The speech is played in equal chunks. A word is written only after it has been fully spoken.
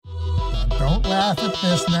laugh at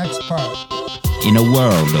this next part. In a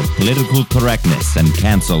world of political correctness and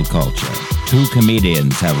cancel culture, two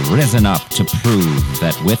comedians have risen up to prove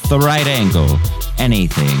that with the right angle,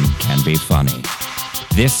 anything can be funny.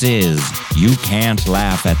 This is You Can't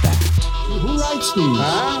Laugh at That. Who writes these?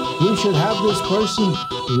 We should have this person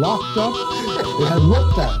locked up and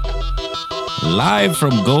looked at. Live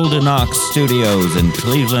from Golden Ox Studios in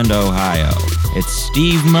Cleveland, Ohio, it's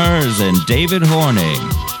Steve Mers and David Horning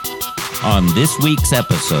on this week's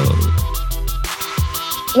episode.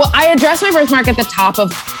 Well, I address my birthmark at the top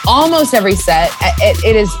of almost every set.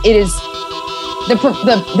 It is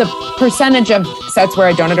the percentage of sets where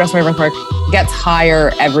I don't address my birthmark gets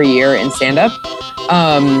higher every year in stand-up.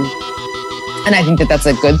 And I think that that's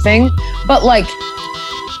a good thing. But like,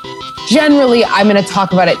 generally, I'm going to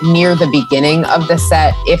talk about it near the beginning of the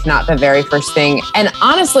set, if not the very first thing. And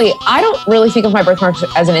honestly, I don't really think of my birthmark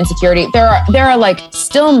as an insecurity. There are like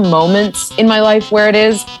still moments in my life where it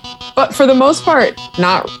is, but for the most part,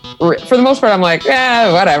 not. For the most part, I'm like,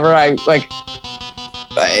 yeah, whatever.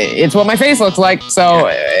 It's what my face looks like. So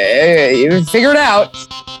figure it out.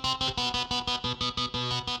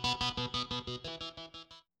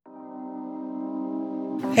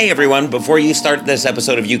 Hey everyone, before you start this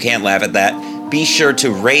episode of You Can't Laugh at That, be sure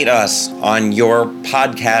to rate us on your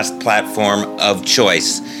podcast platform of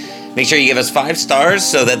choice. Make sure you give us 5 stars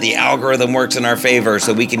so that the algorithm works in our favor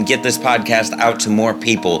so we can get this podcast out to more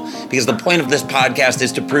people. Because the point of this podcast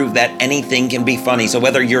is to prove that anything can be funny. So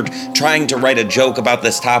whether you're trying to write a joke about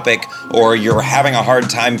this topic or you're having a hard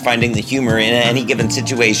time finding the humor in any given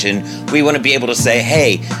situation, we want to be able to say,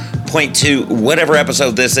 hey, point to whatever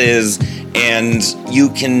episode this is, and you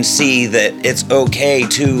can see that it's okay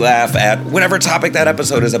to laugh at whatever topic that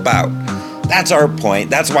episode is about. That's our point.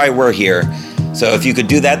 That's why we're here. So if you could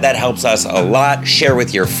do that, that helps us a lot. Share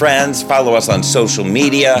with your friends. Follow us on social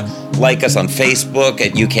media. Like us on Facebook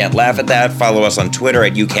at You Can't Laugh at That. Follow us on Twitter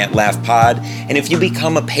at You Can't Laugh Pod. And if you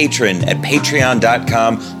become a patron at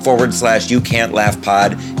patreon.com/You Can't Laugh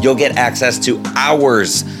Pod, you'll get access to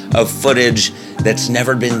hours of footage that's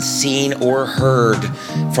never been seen or heard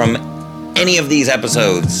from any of these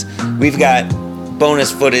episodes. We've got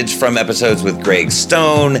bonus footage from episodes with Greg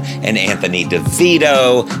Stone and Anthony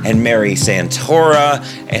DeVito and Mary Santora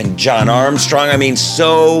and John Armstrong. I mean,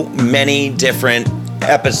 so many different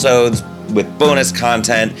episodes with bonus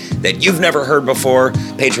content that you've never heard before.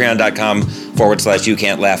 Patreon.com/You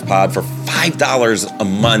Can't Laugh Pod for $5 a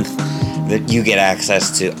month that you get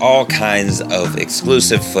access to all kinds of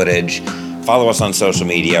exclusive footage. Follow us on social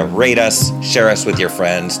media, rate us, share us with your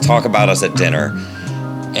friends, talk about us at dinner.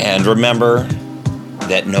 And remember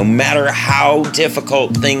that no matter how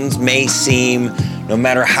difficult things may seem, no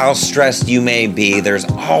matter how stressed you may be, there's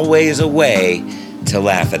always a way to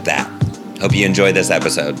laugh at that. Hope you enjoyed this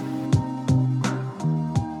episode.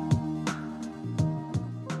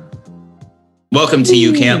 Welcome to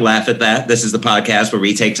You Can't Laugh at That. This is the podcast where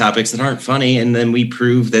we take topics that aren't funny and then we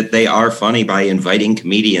prove that they are funny by inviting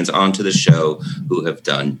comedians onto the show who have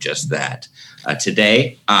done just that.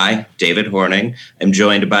 Today, I, David Horning, am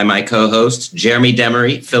joined by my co-host, Jeremy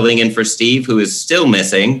Demery, filling in for Steve, who is still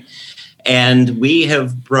missing. And we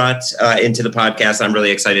have brought into the podcast, I'm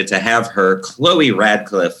really excited to have her, Chloe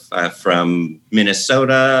Radcliffe from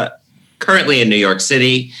Minnesota, currently in New York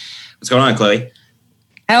City. What's going on, Chloe?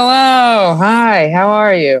 Hello. Hi. How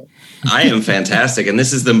are you? I am fantastic. And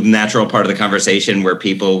this is the natural part of the conversation where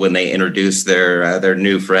people, when they introduce their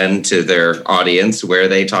new friend to their audience, where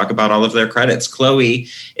they talk about all of their credits. Chloe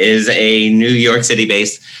is a New York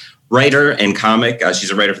City-based writer and comic.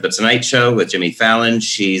 She's a writer for The Tonight Show with Jimmy Fallon.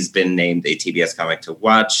 She's been named a TBS comic to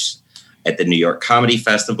watch at the New York Comedy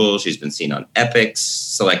Festival. She's been seen on Epix,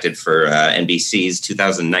 selected for NBC's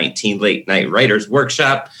 2019 Late Night Writers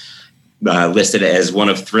Workshop. Listed as one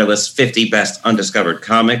of Thrillist's 50 best undiscovered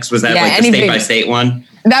comics. Was that the state-by-state one?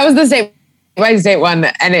 That was the state-by-state one.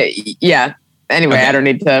 And anyway, okay. I don't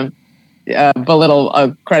need to belittle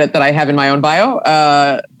a credit that I have in my own bio.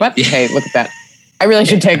 But hey, look at that. I really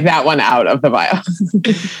should take that one out of the bio.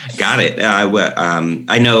 Got it.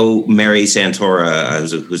 I know Mary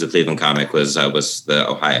Santora, who's a Cleveland comic, was the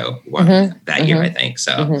Ohio one that year, I think.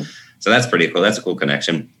 So that's pretty cool. That's a cool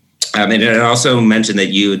connection. And it also mentioned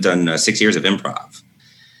that you had done 6 years of improv.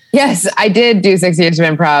 Yes, I did do 6 years of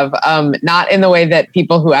improv. Not in the way that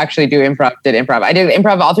people who actually do improv did improv. I did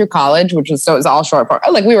improv all through college, it was all short form.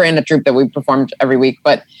 Like we were in a troupe that we performed every week,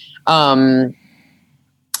 but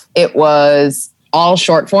it was all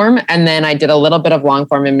short form. And then I did a little bit of long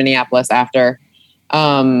form in Minneapolis after.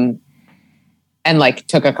 and like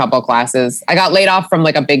took a couple classes. I got laid off from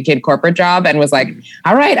like a big kid corporate job and was like,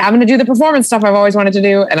 all right, I'm going to do the performance stuff I've always wanted to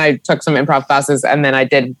do. And I took some improv classes, and then I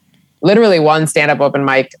did literally one stand-up open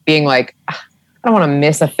mic being like, I don't want to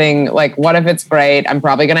miss a thing. Like, what if it's great? I'm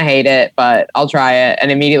probably going to hate it, but I'll try it.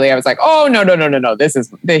 And immediately I was like, oh, no.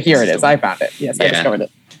 Here it is. I found it. Yes, I discovered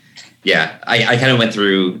it. Yeah. I kind of went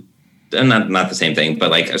through, not the same thing, but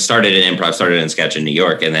like I started in improv, started in sketch in New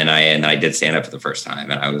York. And then I did stand up for the first time.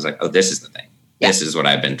 And I was like, oh, this is the thing. Yeah. This is what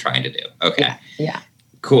I've been trying to do. Okay. Yeah.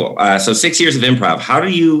 Cool. So 6 years of improv. How do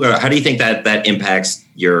you think that impacts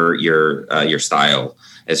your style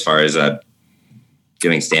as far as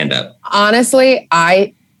doing stand-up? Honestly,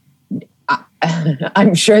 I'm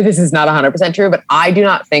sure this is not 100% true, but I do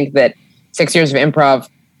not think that 6 years of improv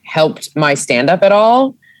helped my stand-up at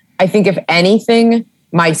all. I think if anything,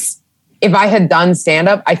 if I had done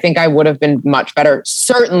stand-up, I think I would have been much better,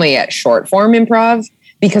 certainly at short form improv,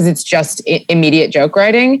 because it's just immediate joke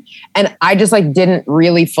writing. And I just like didn't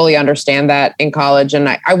really fully understand that in college. And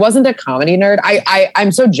I wasn't a comedy nerd.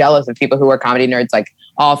 I'm so jealous of people who are comedy nerds, like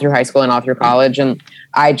all through high school and all through college. And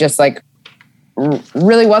I just like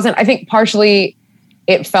really wasn't. I think partially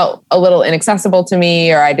it felt a little inaccessible to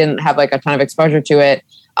me, or I didn't have like a ton of exposure to it.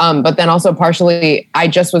 But then also partially I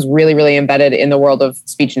just was really, really embedded in the world of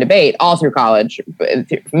speech and debate all through college,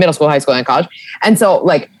 middle school, high school, and college. And so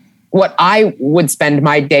like what I would spend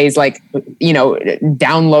my days like,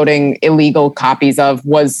 downloading illegal copies of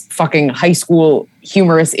was fucking high school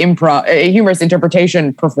humorous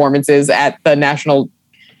interpretation performances at the national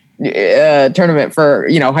tournament for,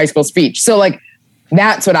 high school speech. So like,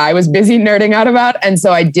 that's what I was busy nerding out about. And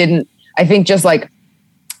so I think just like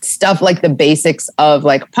stuff like the basics of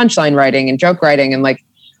like punchline writing and joke writing and like,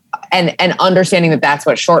 and understanding that that's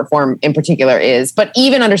what short form in particular is, but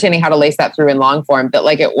even understanding how to lace that through in long form, that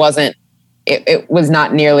like it was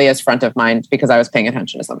not nearly as front of mind because I was paying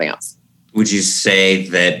attention to something else. Would you say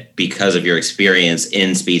that because of your experience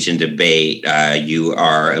in speech and debate, you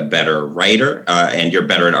are a better writer and you're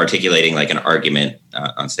better at articulating like an argument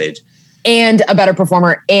on stage? And a better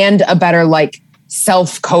performer and a better like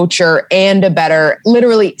self-coacher and a better,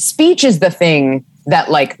 literally speech is the thing that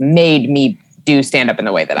like made me do stand-up in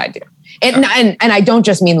the way that I do. And I don't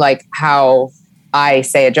just mean like how I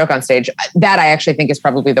say a joke on stage. That I actually think is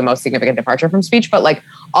probably the most significant departure from speech, but like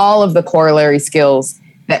all of the corollary skills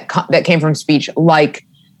that came from speech, like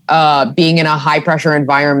being in a high pressure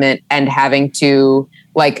environment and having to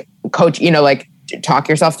like coach, like talk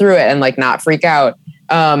yourself through it and like not freak out,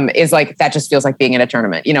 is like, that just feels like being in a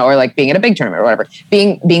tournament, or like being in a big tournament or whatever,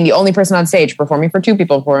 being the only person on stage, performing for 2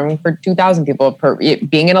 people, performing for 2,000 people,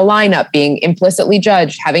 being in a lineup, being implicitly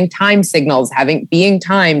judged, having time signals, being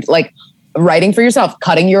timed, like writing for yourself,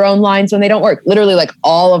 cutting your own lines when they don't work. Literally like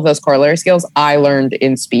all of those corollary skills I learned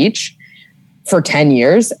in speech for 10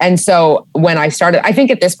 years. And so when I started, I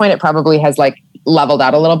think at this point it probably has like leveled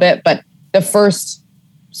out a little bit, but the first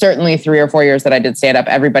certainly 3 or 4 years that I did stand up,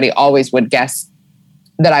 everybody always would guess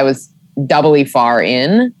that I was doubly far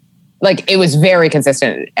in. Like it was very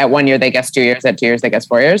consistent. At 1 year, they guessed 2 years. At 2 years, they guessed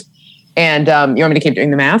 4 years. And you want me to keep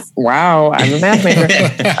doing the math? Wow, I'm a math major.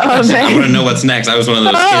 I want to know what's next. I was one of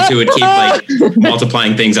those kids who would keep like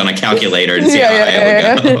multiplying things on a calculator and see how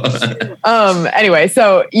high it would go. Anyway,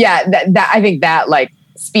 so yeah, that I think that like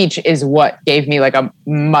speech is what gave me like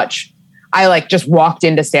I like just walked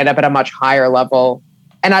into stand up at a much higher level.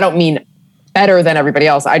 And I don't mean better than everybody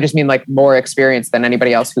else. I just mean like more experienced than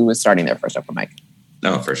anybody else who was starting their first open mic.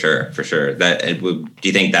 No, for sure. Do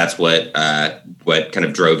you think that's what kind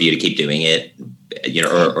of drove you to keep doing it?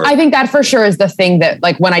 Or I think that for sure is the thing that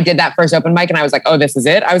like when I did that first open mic and I was like, oh, this is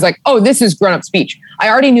it. I was like, oh, this is grown up speech. I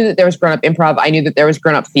already knew that there was grown up improv. I knew that there was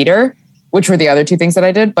grown up theater, which were the other 2 things that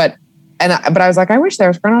I did. But I was like, I wish there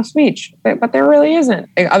was grown up speech, but there really isn't,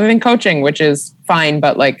 other than coaching, which is fine.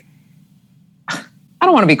 But like, I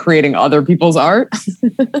don't want to be creating other people's art.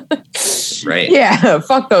 Right. Yeah.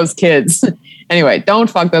 Fuck those kids. Anyway, don't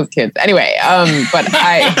fuck those kids. Anyway, but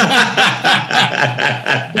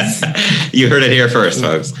you heard it here first,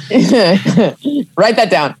 folks. Write that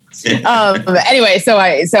down. Anyway, so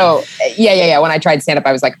when I tried stand up,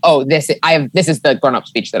 I was like, oh, this is the grown up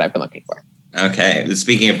speech that I've been looking for. Okay.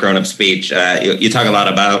 Speaking of grown-up speech, you talk a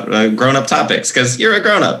lot about grown-up topics because you're a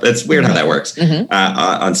grown-up. It's weird how that works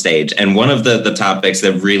on stage. And one of the topics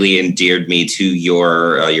that really endeared me to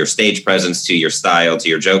your stage presence, to your style, to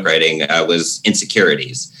your joke writing was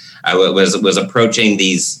insecurities. Was approaching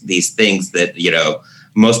these things that,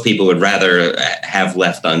 most people would rather have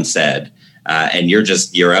left unsaid. And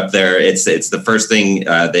you're up there. It's the first thing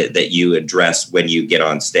that you address when you get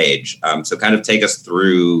on stage. So kind of take us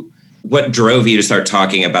through what drove you to start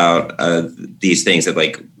talking about these things that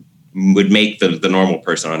like would make the normal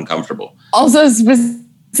person uncomfortable? Also,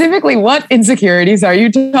 specifically, what insecurities are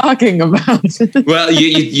you talking about? Well,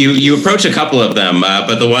 you approach a couple of them,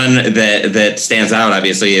 but the one that stands out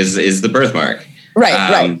obviously is the birthmark.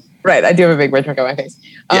 Right. I do have a big birthmark on my face.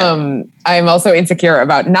 Yeah. I'm also insecure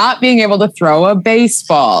about not being able to throw a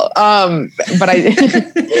baseball. But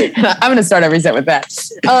I'm going to start every set with that. It's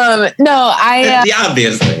the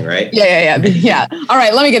obvious thing, right? Yeah. All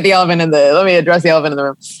right. Let me address the elephant in the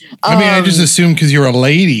room. I just assumed because you're a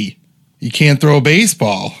lady, you can't throw a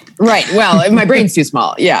baseball. Right. Well, my brain's too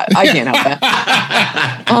small. Yeah. I can't help that.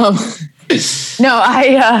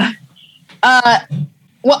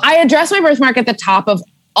 I address my birthmark at the top of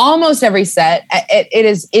almost every set. It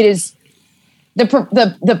is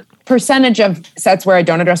the percentage of sets where I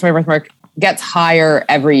don't address my birthmark gets higher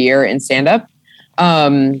every year in stand-up.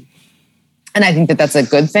 And I think that that's a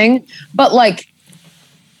good thing. But like,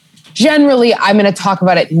 generally, I'm going to talk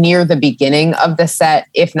about it near the beginning of the set,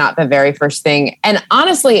 if not the very first thing. And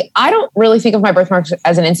honestly, I don't really think of my birthmarks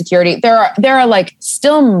as an insecurity. There are like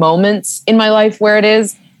still moments in my life where it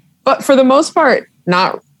is, but for the most part,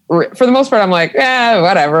 I'm like,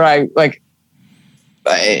 whatever.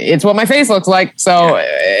 It's what my face looks like. So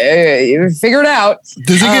figure it out.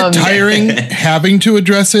 Does it get tiring having to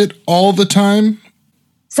address it all the time?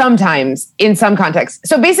 Sometimes in some contexts.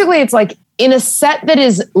 So basically it's like in a set that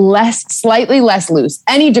is slightly less loose,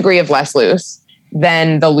 any degree of less loose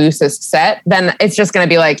than the loosest set, then it's just going to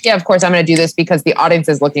be like, yeah, of course I'm going to do this because the audience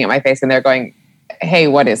is looking at my face and they're going, hey,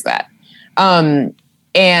 what is that?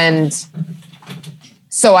 And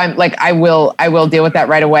so I'm like, I will deal with that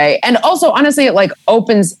right away. And also, honestly, it like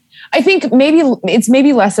opens, I think it's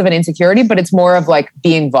maybe less of an insecurity, but it's more of like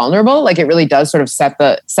being vulnerable. Like it really does sort of set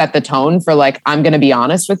the tone for like, I'm going to be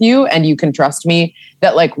honest with you and you can trust me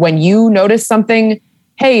that like when you notice something,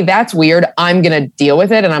 hey, that's weird, I'm going to deal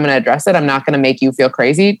with it and I'm going to address it. I'm not going to make you feel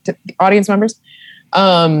crazy to audience members.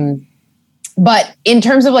 But in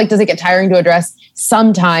terms of like, does it get tiring to address?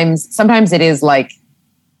 Sometimes it is like,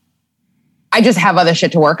 I just have other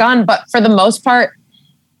shit to work on. But for the most part,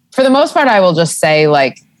 I will just say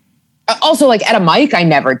like, also like at a mic,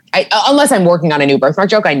 unless I'm working on a new birthmark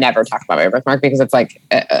joke, I never talk about my birthmark because it's like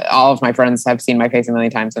all of my friends have seen my face a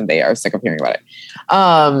million times and they are sick of hearing about it.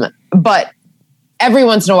 But every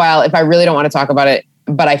once in a while, if I really don't want to talk about it,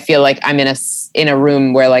 but I feel like I'm in a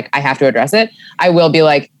room where like I have to address it, I will be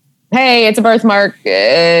like, hey, it's a birthmark.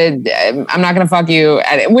 I'm not going to fuck you.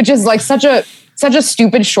 Which is like such a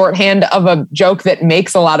stupid shorthand of a joke that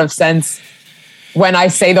makes a lot of sense when I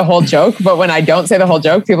say the whole joke, but when I don't say the whole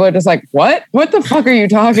joke, people are just like, what the fuck are you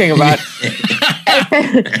talking about?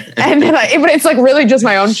 and then but it's like really just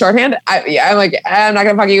my own shorthand. I'm like, I'm not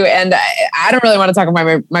going to fuck you. And I don't really want to talk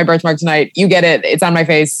about my birthmark tonight. You get it. It's on my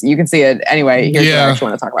face. You can see it. Anyway, here's what I actually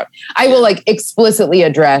want to talk about. I will like explicitly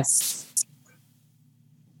address.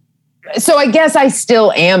 So I guess I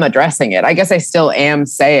still am addressing it. I guess I still am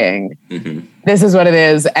saying, this is what it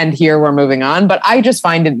is, and here we're moving on. But I just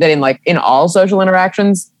find it that in all social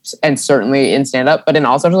interactions, and certainly in stand-up, but in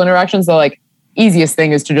all social interactions, the like easiest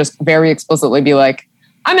thing is to just very explicitly be like,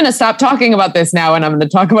 I'm going to stop talking about this now, and I'm going to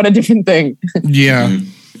talk about a different thing. Yeah.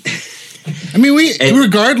 I mean,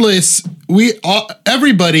 everybody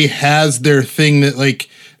has their thing that like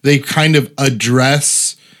they kind of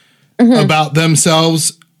address about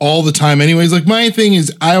themselves all the time anyways. Like my thing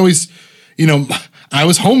is I always, I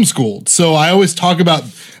was homeschooled. So I always talk about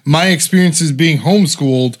my experiences being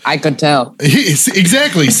homeschooled. I could tell.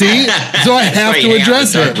 Exactly. See? So I have to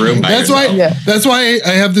address it. That's why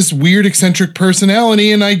I have this weird eccentric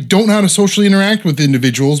personality and I don't know how to socially interact with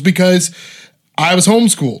individuals because I was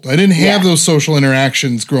homeschooled. I didn't have those social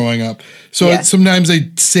interactions growing up. So sometimes I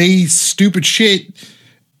say stupid shit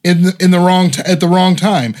at the wrong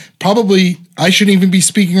time. Probably I shouldn't even be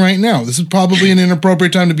speaking right now. This is probably an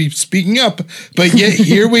inappropriate time to be speaking up, but yet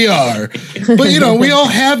here we are. But we all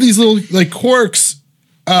have these little like quirks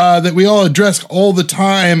that we all address all the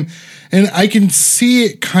time, and I can see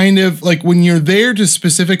it kind of like when you're there to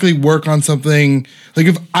specifically work on something. Like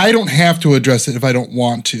if I don't have to address it if I don't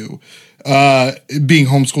want to, being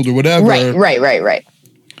homeschooled or whatever. Right.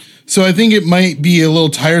 So I think it might be a little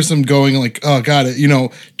tiresome going like, oh, got it.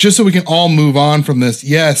 Just so we can all move on from this.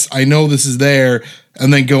 Yes, I know this is there,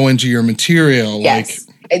 and then go into your material. Yes.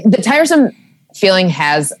 Like the tiresome feeling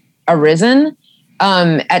has arisen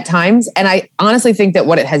at times. And I honestly think that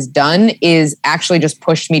what it has done is actually just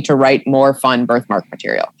pushed me to write more fun birthmark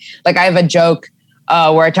material. Like I have a joke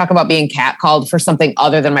where I talk about being catcalled for something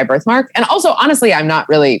other than my birthmark. And also, honestly, I'm not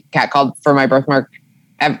really catcalled for my birthmark.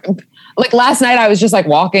 like last night I was just like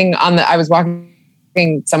walking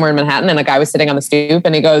somewhere in Manhattan, and a guy was sitting on the stoop,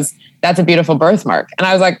 and he goes, "That's a beautiful birthmark." And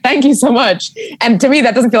I was like, "Thank you so much." And to me,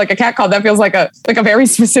 that doesn't feel like a catcall. That feels like a very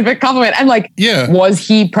specific compliment. And like, was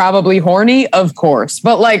he probably horny? Of course.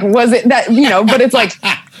 But like, was it that, but it's like,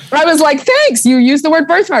 I was like, thanks. You used the word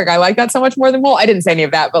birthmark. I like that so much more than mole. I didn't say any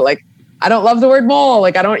of that, but like, I don't love the word mole.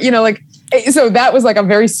 Like, I don't, so that was like a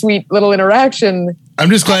very sweet little interaction. I'm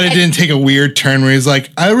just glad it didn't take a weird turn where he's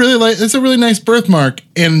like, it's a really nice birthmark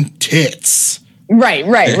and tits. Right.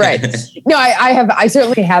 No, I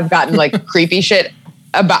certainly have gotten like creepy shit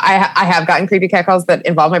about, I have gotten creepy catcalls that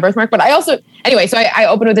involve my birthmark, but I also, anyway, so I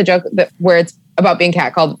open with a joke where it's about being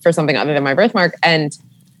catcalled for something other than my birthmark. And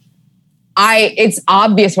it's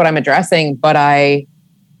obvious what I'm addressing, but I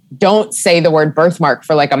don't say the word birthmark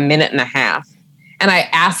for like a minute and a half. And I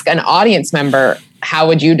ask an audience member, how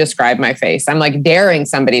would you describe my face? I'm like daring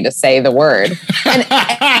somebody to say the word. And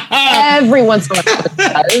every once in a while it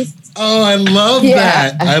does. Oh, I love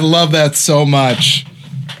that. I love that so much.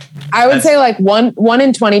 I would say like one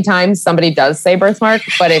in 20 times somebody does say birthmark,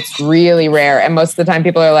 but it's really rare. And most of the time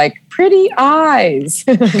people are like, pretty eyes.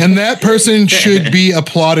 And that person should be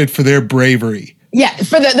applauded for their bravery. Yeah,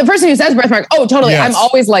 for the person who says birthmark. Oh, totally. Yes. I'm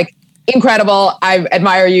always like, incredible. I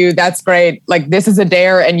admire you. That's great. Like, this is a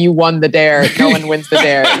dare and you won the dare. No one wins the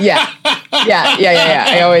dare. Yeah.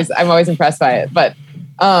 I'm always impressed by it. But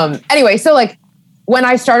anyway, so like when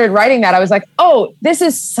I started writing that, I was like, oh, this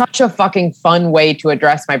is such a fucking fun way to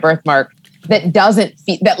address my birthmark that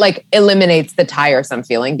that like eliminates the tiresome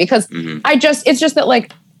feeling, because it's just that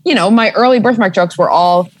like, my early birthmark jokes were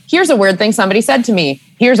all, here's a weird thing somebody said to me.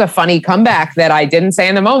 Here's a funny comeback that I didn't say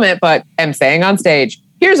in the moment, but am saying on stage.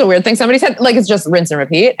 Here's a weird thing somebody said. Like, it's just rinse and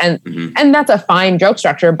repeat. And that's a fine joke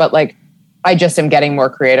structure, but like, I just am getting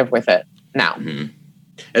more creative with it now.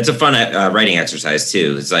 It's a fun writing exercise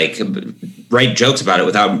too. It's like write jokes about it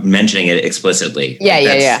without mentioning it explicitly.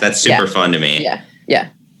 That's super fun to me. Yeah.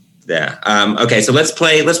 Okay, so let's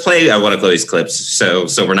play one of Chloe's clips. So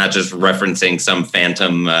we're not just referencing some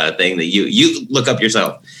phantom thing that you look up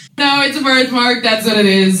yourself. No, it's a birthmark. That's what it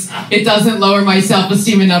is. It doesn't lower my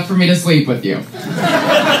self-esteem enough for me to sleep with you.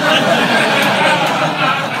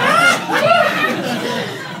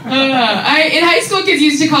 In high school, kids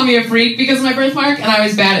used to call me a freak because of my birthmark, and I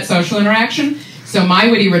was bad at social interaction. So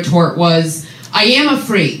my witty retort was, I am a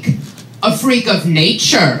freak of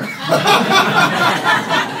nature.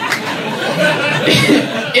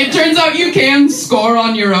 It turns out you can score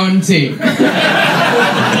on your own team.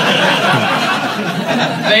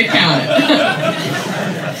 They count it.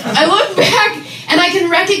 I look back and I can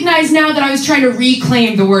recognize now that I was trying to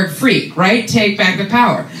reclaim the word freak, right? Take back the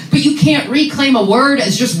power. But you can't reclaim a word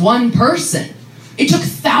as just one person. It took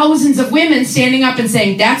thousands of women standing up and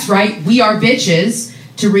saying, that's right, we are bitches,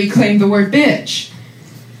 to reclaim the word bitch.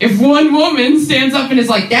 If one woman stands up and is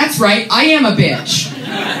like, that's right, I am a bitch.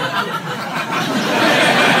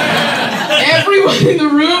 Everyone in the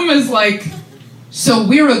room is like, so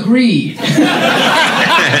we're agreed. We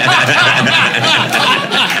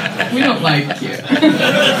don't like you.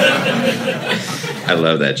 I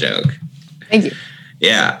love that joke. Thank you.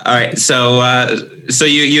 Yeah. All right. So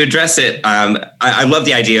you address it. I love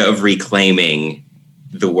the idea of reclaiming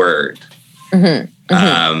the word.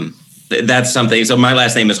 That's something. So my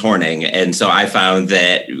last name is Horning, and so I found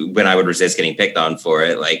that when I would resist getting picked on for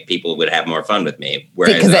it, like people would have more fun with me.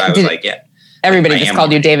 Whereas I was like, yeah. Everybody just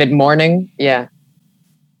called you David Morning. Yeah.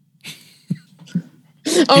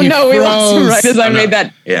 Oh no, we lost him right as I made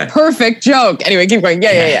that perfect joke. Anyway, keep going.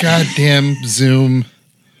 Yeah. Goddamn Zoom.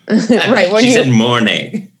 Right. When you said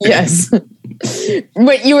morning. Yes.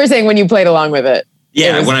 But you were saying when you played along with it.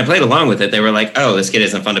 Yeah, when I played along with it, they were like, oh, this kid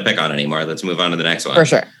isn't fun to pick on anymore. Let's move on to the next one. For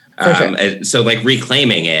sure. So like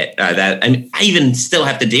reclaiming it, and I even still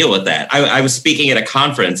have to deal with that. I was speaking at a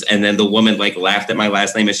conference and then the woman like laughed at my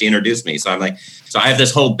last name as she introduced me. So I'm like, so I have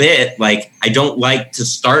this whole bit, like, I don't like to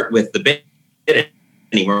start with the bit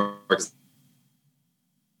anymore.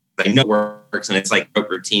 I know it works and it's like a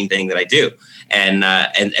routine thing that I do.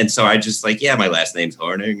 And so I just like, yeah, my last name's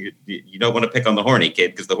Horning. You don't want to pick on the horny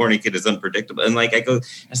kid because the horny kid is unpredictable. And like, I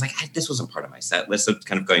was like, this wasn't part of my set list. So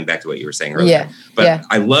kind of going back to what you were saying earlier. But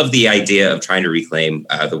I love the idea of trying to reclaim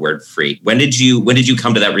the word freak. When did you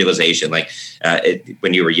come to that realization? Like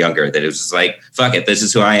when you were younger, that it was just like, fuck it, this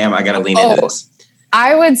is who I am. I got to lean into this.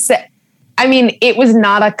 I would say, I mean, it was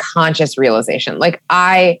not a conscious realization. Like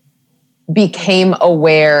I became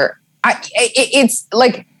aware. It's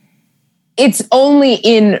like, it's only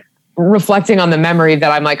in reflecting on the memory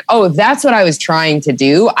that I'm like, oh, that's what I was trying to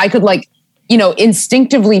do. I could like,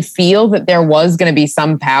 instinctively feel that there was going to be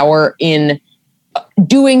some power in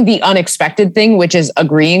doing the unexpected thing, which is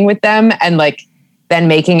agreeing with them and like then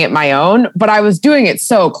making it my own. But I was doing it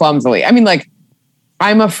so clumsily. I mean, like,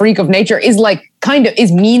 I'm a freak of nature is like kind of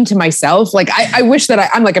is mean to myself. Like I wish that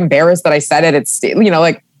I'm like embarrassed that I said it. It's, you know,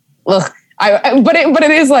 like, ugh, but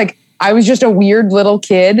it is like, I was just a weird little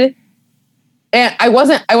kid. And I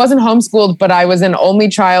wasn't homeschooled, but I was an only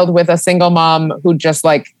child with a single mom who just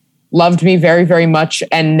like loved me very, very much.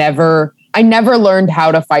 And I never learned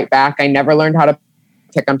how to fight back. I never learned how to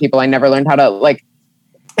pick on people. I never learned how to like,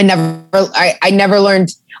 I never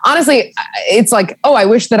learned, honestly, it's like, oh, I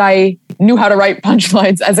wish that I knew how to write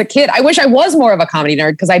punchlines as a kid. I wish I was more of a comedy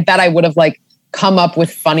nerd because I bet I would have like come up with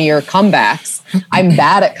funnier comebacks. I'm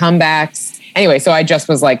bad at comebacks. Anyway, so I just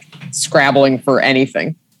was like scrabbling for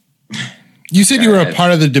anything. You said you were a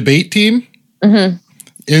part of the debate team? Mm-hmm.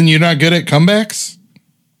 And you're not good at comebacks?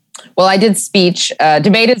 Well, I did speech.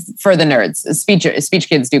 Debate is for the nerds. Speech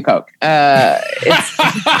kids do coke.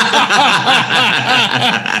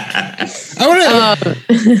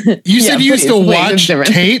 You said you used to watch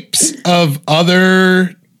tapes of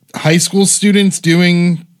other high school students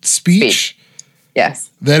doing speech? Yes.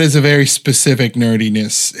 That is a very specific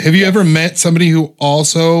nerdiness. Have you ever met somebody who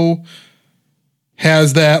also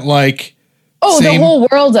has that like... the whole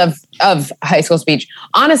world of high school speech.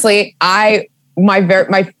 Honestly, my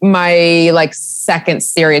like second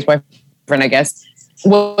serious boyfriend, I guess,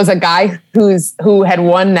 was a guy who had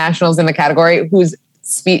won nationals in the category,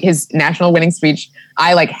 his national winning speech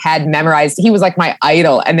I like had memorized. He was like my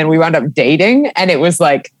idol, and then we wound up dating, and it was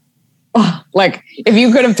like, oh, like if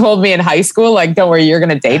you could have told me in high school, like, don't worry, you're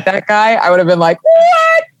gonna date that guy, I would have been like,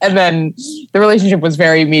 what? And then the relationship was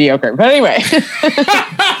very mediocre. But anyway.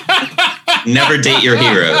 Never date your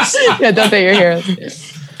heroes. Yeah, don't date your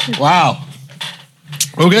heroes. Wow.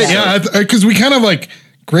 Okay, yeah, because we kind of like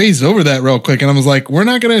grazed over that real quick, and I was like, we're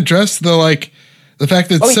not going to address the fact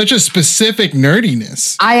that it's such a specific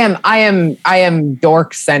nerdiness. I am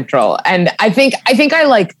dork central, and I think I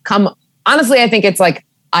like honestly, I think it's like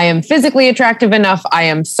I am physically attractive enough, I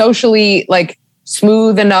am socially like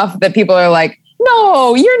smooth enough that people are like,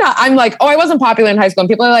 no, you're not. I'm like, oh, I wasn't popular in high school. And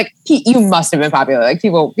people are like, you must have been popular. Like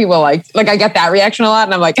people like I get that reaction a lot.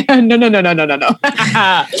 And I'm like, no.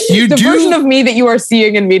 The version of me that you are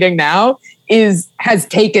seeing and meeting now has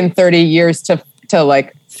taken 30 years to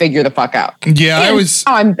like figure the fuck out. Yeah,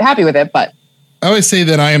 I'm happy with it, but I always say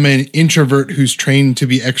that I am an introvert who's trained to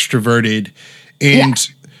be extroverted. And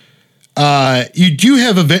you do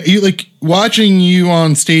have like watching you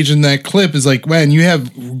on stage in that clip is like, man, you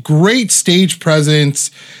have great stage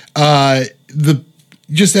presence.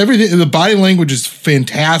 Just everything, the body language is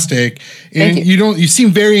fantastic. And you seem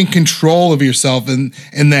very in control of yourself and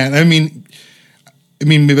that. I mean,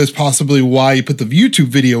 maybe that's possibly why you put the YouTube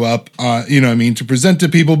video up, to present to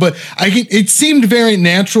people. But it seemed very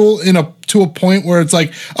natural to a point where it's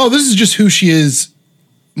like, oh, this is just who she is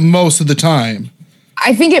most of the time.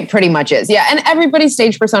 I think it pretty much is. Yeah. And everybody's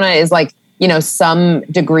stage persona is like, some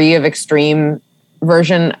degree of extreme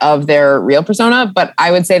version of their real persona. But I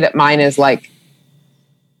would say that mine is like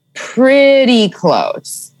pretty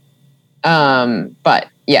close. But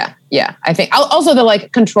yeah. I think also the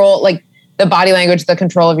like control, like the body language, the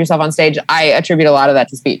control of yourself on stage, I attribute a lot of that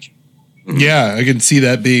to speech. Yeah. I can see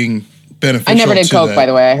that being beneficial. I never did coke, by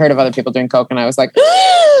the way. I heard of other people doing coke and I was like,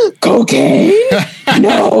 cocaine?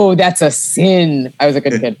 No, that's a sin. I was a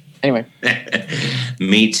good kid. Anyway.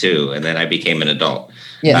 Me too. And then I became an adult.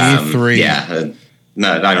 Yes. Me three. Yeah.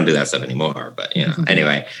 No, I don't do that stuff anymore. But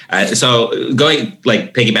anyway. So going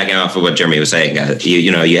like piggybacking off of what Jeremy was saying,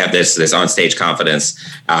 you have this on stage confidence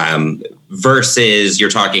versus you're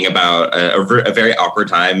talking about a very awkward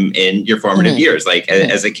time in your formative years, like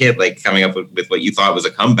as a kid, like coming up with what you thought was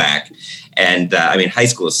a comeback. And high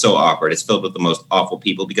school is so awkward. It's filled with the most awful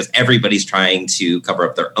people because everybody's trying to cover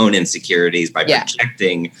up their own insecurities by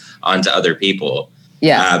projecting onto other people.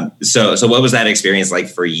 Yeah. So what was that experience like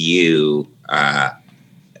for you?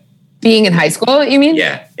 Being in high school, you mean?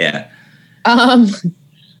 Yeah.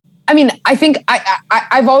 I think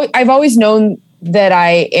I've always known that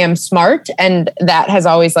I am smart, and that has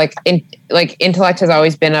always intellect has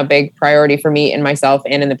always been a big priority for me in myself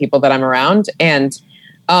and in the people that I'm around. And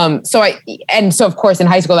so of course in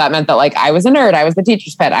high school that meant that like I was a nerd, I was the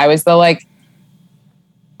teacher's pet, I was the like,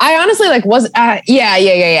 I honestly like was and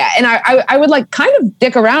I would like kind of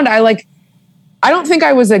dick around. I don't think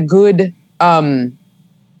I was a good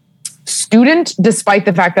student, despite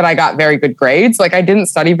the fact that I got very good grades. Like I didn't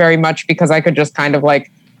study very much because I could just kind of like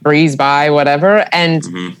breeze by whatever. And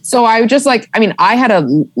so I just like, I had a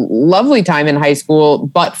lovely time in high school,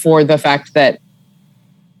 but for the fact that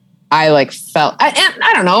I like felt,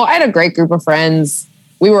 I don't know. I had a great group of friends.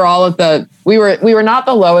 We were all we were not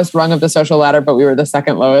the lowest rung of the social ladder, but we were the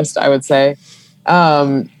second lowest, I would say.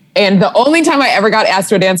 And the only time I ever got asked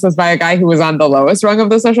to a dance was by a guy who was on the lowest rung of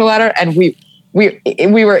the social ladder. And we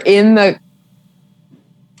were in the,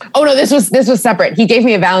 oh no, this was separate. He gave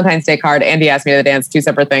me a Valentine's Day card and he asked me to dance, 2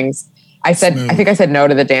 separate things. I think I said no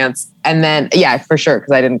to the dance. And then, yeah, for sure.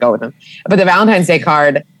 Cause I didn't go with him, but the Valentine's Day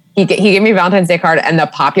card, he gave me a Valentine's Day card and the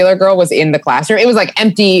popular girl was in the classroom. It was like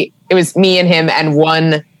empty. It was me and him and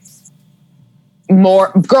one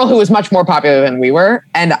more girl who was much more popular than we were.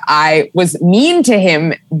 And I was mean to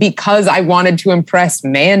him because I wanted to impress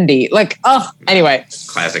Mandy. Like, anyway.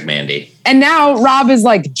 Classic Mandy. And now Rob is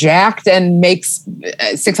like jacked and makes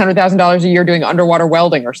 $600,000 a year doing underwater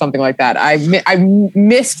welding or something like that. I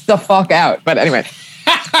missed the fuck out. But anyway.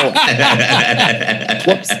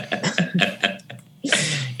 Whoops.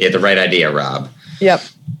 You had the right idea, Rob. Yep.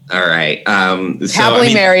 All right.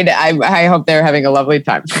 Happily married. I hope they're having a lovely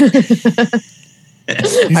time.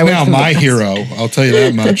 He's now my hero. I'll tell you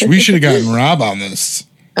that much. We should have gotten Rob on this.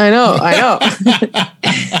 I know. I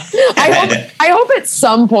hope at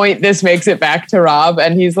some point this makes it back to Rob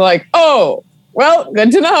and he's like, oh, well,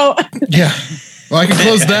 good to know. Yeah. Well, I can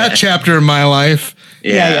close that chapter of my life.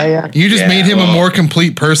 Yeah. You just made him a more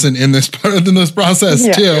complete person in this process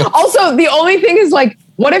too. Also, the only thing is like,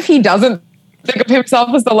 what if he doesn't think of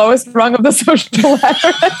himself as the lowest rung of the social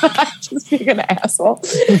ladder? Just being an asshole.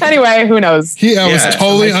 Anyway, who knows? I was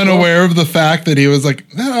totally unaware of the fact that he was like,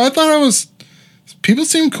 I thought people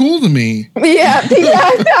seem cool to me. Yeah. I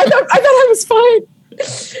thought I was fine.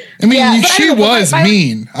 I mean, she was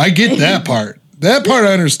mean. I get that part. That part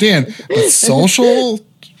I understand. But social...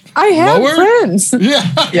 I have friends. Yeah.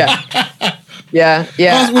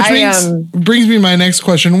 Which brings me to my next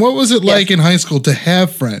question. What was it like in high school to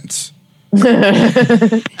have friends? Look,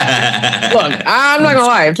 I'm not gonna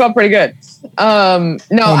lie, it felt pretty good.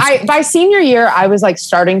 By senior year, I was like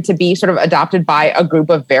starting to be sort of adopted by a group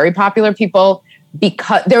of very popular people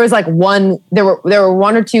because there was like there were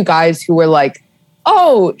 1 or 2 guys who were like,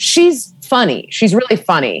 oh, she's funny. She's really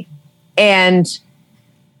funny. And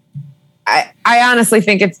I honestly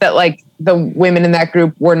think it's that like the women in that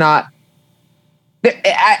group were not,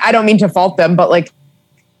 I don't mean to fault them, but like,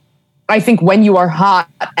 I think when you are hot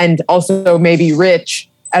and also maybe rich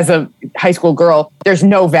as a high school girl, there's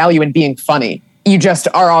no value in being funny. You just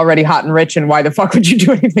are already hot and rich, and why the fuck would you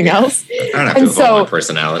do anything else? I don't have to evolve my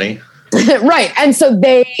personality. Right. And so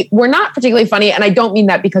they were not particularly funny. And I don't mean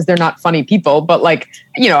that because they're not funny people, but like,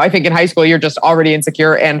 I think in high school, you're just already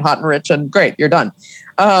insecure and hot and rich and great, you're done.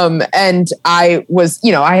 And I was,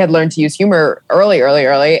 I had learned to use humor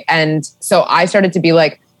early. And so I started to be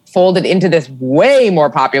like folded into this way more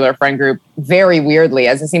popular friend group very weirdly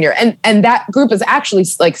as a senior. And that group is actually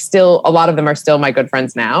like still, a lot of them are still my good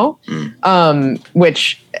friends now,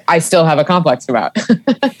 which I still have a complex about.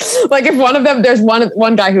 Like if one of them, there's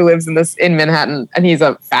one guy who lives in Manhattan and he's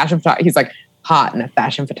a fashion photographer. He's like hot and a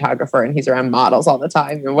fashion photographer and he's around models all the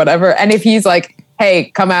time and whatever. And if he's like,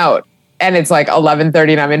 hey, come out, and it's like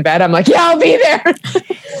 11:30 and I'm in bed, I'm like, yeah, I'll be there.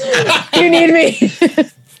 You need me.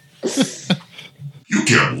 You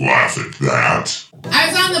can't laugh at that. I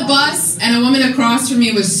was on the bus and a woman across from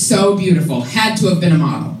me was so beautiful, had to have been a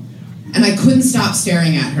model. And I couldn't stop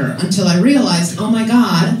staring at her until I realized, oh my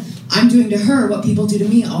God, I'm doing to her what people do to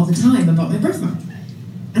me all the time about my birthmark.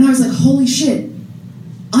 And I was like, holy shit,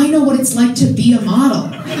 I know what it's like to be a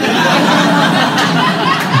model.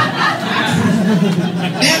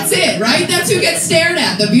 That's it, right? That's who gets stared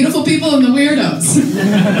at, the beautiful people and the weirdos.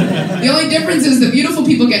 The only difference is the beautiful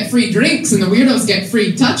people get free drinks and the weirdos get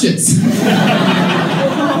free touches.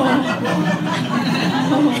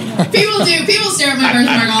 People stare at my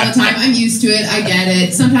birthmark all the time. I'm used to it, I get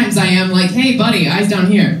it. Sometimes I am like, hey buddy, eyes down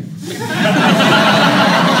here.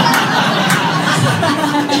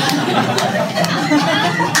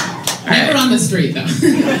 Never on the street though.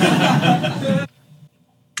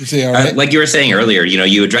 Like you were saying earlier,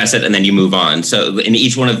 you address it and then you move on. So in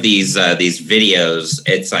each one of these videos,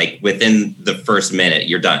 it's like within the first minute,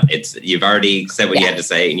 you're done. You've already said what you had to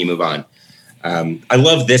say and you move on. I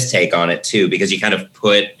love this take on it too, because you kind of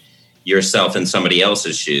put yourself in somebody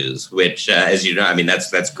else's shoes, which, as you know, I mean,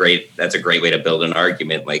 that's great. That's a great way to build an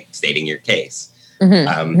argument, like stating your case.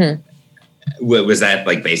 Was that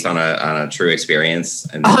like based on a true experience?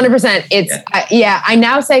 100%. It's I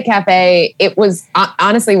now say cafe. It was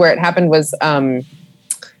honestly where it happened was I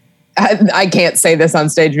can't say this on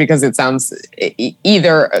stage because it sounds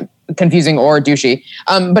either confusing or douchey.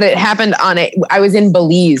 But it happened I was in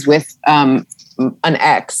Belize with an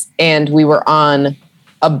ex, and we were on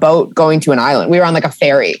a boat going to an island. We were on like a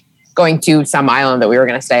ferry, going to some island that we were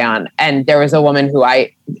going to stay on. And there was a woman who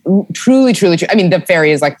I truly, I mean, the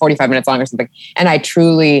ferry is like 45 minutes long or something. And I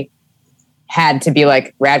truly had to be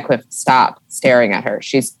like, Radcliffe, stop staring at her.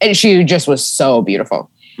 She just was so beautiful.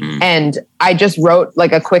 And I just wrote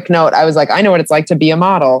like a quick note. I was like, I know what it's like to be a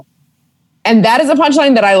model. And that is a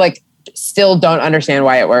punchline that I like still don't understand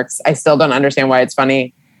why it works. I still don't understand why it's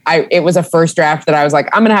funny. It was a first draft that I was like,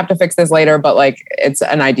 I'm going to have to fix this later, but like, it's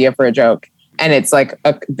an idea for a joke. And it's like,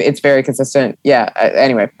 it's very consistent. Yeah.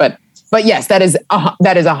 Anyway, but yes, that is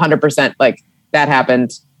 100% like that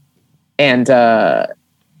happened. And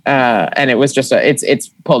it was just it's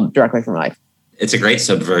pulled directly from life. It's a great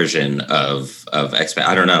subversion of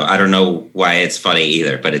I don't know why it's funny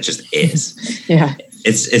either, but it just is. Yeah.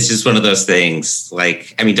 It's just one of those things.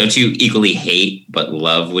 Like, I mean, don't you equally hate but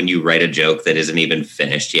love when you write a joke that isn't even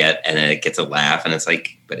finished yet and then it gets a laugh and it's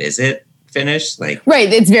like, but is it finished? Like,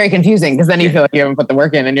 right. It's very confusing because then you feel like you haven't put the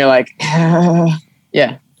work in and you're like,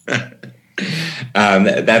 yeah.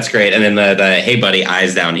 That's great. And then the hey buddy,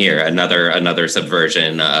 eyes down here, another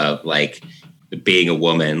subversion of like being a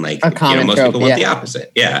woman. Like, most trope, people want the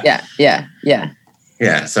opposite. Yeah.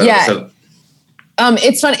 So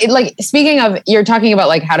it's fun. Like, speaking of, you're talking about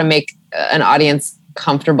like how to make an audience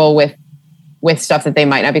comfortable with stuff that they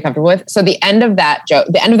might not be comfortable with. So the end of that joke,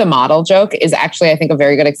 the end of the model joke is actually, I think, a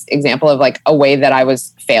very good example of like a way that I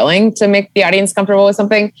was failing to make the audience comfortable with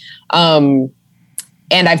something. And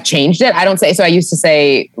I've changed it. I don't say, so I used to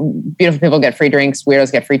say beautiful people get free drinks,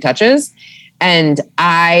 weirdos get free touches. And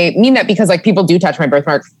I mean that because like people do touch my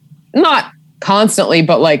birthmark, not constantly,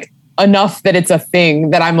 but like enough that it's a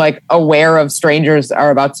thing that I'm like aware of strangers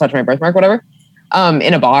are about to touch my birthmark, whatever,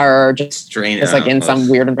 in a bar or just like in some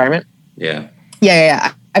weird environment. Yeah.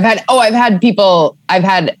 I've had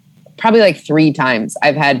probably like 3 times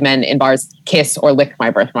I've had men in bars kiss or lick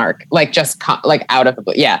my birthmark, like just like out of the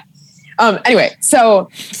blue. Yeah. Anyway, so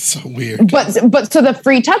weird. But so the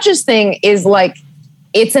free touches thing is like,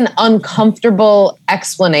 it's an uncomfortable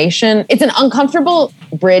explanation. It's an uncomfortable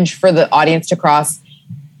bridge for the audience to cross,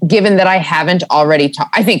 given that I haven't already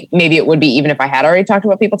talked. I think maybe it would be even if I had already talked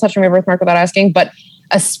about people touching my birthmark without asking, but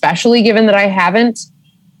especially given that I haven't,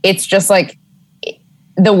 it's just like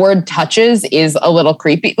the word touches is a little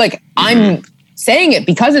creepy. Like I'm saying it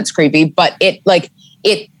because it's creepy, but it's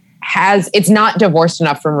not divorced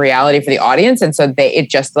enough from reality for the audience. And so it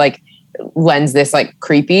just like lends this like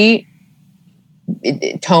creepy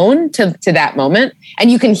tone to that moment.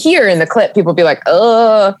 And you can hear in the clip, people be like,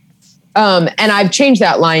 and I've changed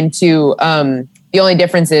that line to, the only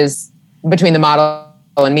difference is between the model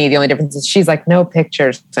and me. The only difference is she's like, no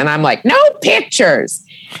pictures. And I'm like, no pictures.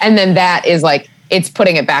 And then that is like, it's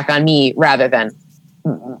putting it back on me rather than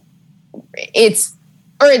the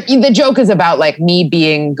joke is about like me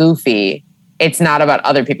being goofy. It's not about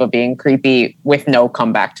other people being creepy with no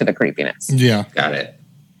comeback to the creepiness. Yeah. Got it.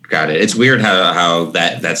 It's weird how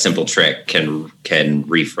that simple trick can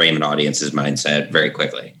reframe an audience's mindset very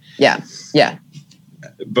quickly. Yeah.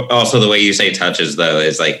 But also the way you say touches though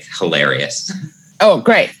is like hilarious. Oh,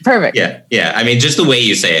 great. Perfect. Yeah. I mean, just the way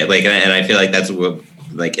you say it, like, and I feel like that's what,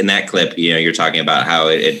 like in that clip, you're talking about how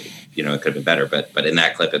it could have been better, but in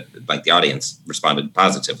that clip, like the audience responded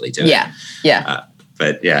positively to it. Yeah.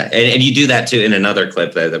 But yeah, and you do that too in another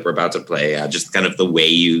clip that we're about to play. Just kind of the way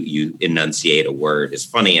you enunciate a word is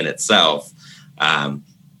funny in itself. So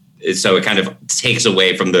it kind of takes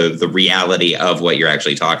away from the reality of what you're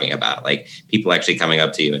actually talking about. Like people actually coming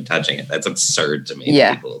up to you and touching it. That's absurd to me.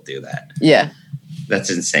 Yeah. People do that. Yeah. That's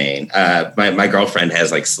insane. My girlfriend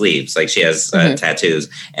has like sleeves, like she has tattoos,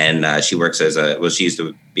 and she works she used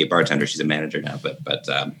to be a bartender. She's a manager now, but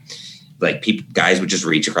like guys would just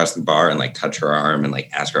reach across the bar and like touch her arm and like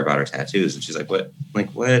ask her about her tattoos, and she's like, "What? Like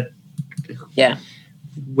what? Yeah.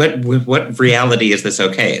 What reality is this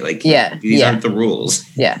okay? Like, these aren't the rules.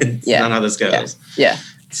 Yeah, it's not how this goes. Yeah.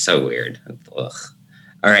 It's so weird. Ugh.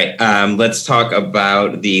 All right, let's talk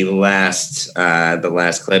about the last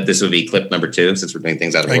clip. This would be clip number 2 since we're doing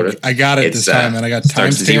things out of order. I got it this time, and I got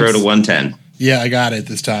time starts 0 to 110. Yeah, I got it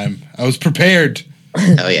this time. I was prepared.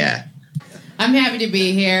 Hell yeah! I'm happy to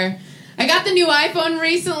be here. I got the new iPhone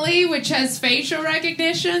recently, which has facial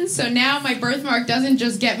recognition, so now my birthmark doesn't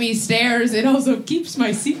just get me stares; it also keeps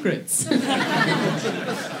my secrets.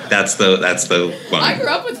 That's the one. I grew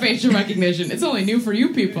up with facial recognition. It's only new for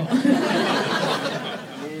you people.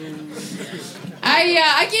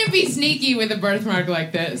 I can't be sneaky with a birthmark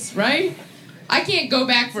like this, right? I can't go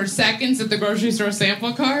back for seconds at the grocery store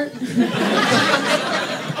sample cart.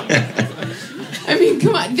 I mean,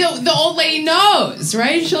 come on. The old lady knows,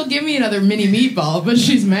 right? She'll give me another mini meatball, but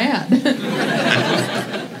she's mad.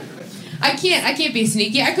 I can't be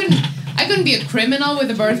sneaky. I couldn't I couldn't be a criminal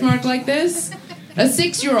with a birthmark like this. A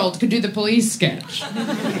 6-year-old could do the police sketch.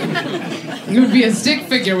 It would be a stick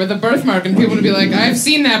figure with a birthmark, and people would be like, I've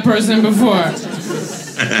seen that person before.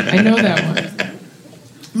 I know that one.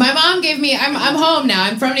 My mom gave me, I'm home now.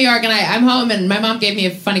 I'm from New York, and I'm home, and my mom gave me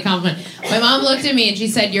a funny compliment. My mom looked at me, and she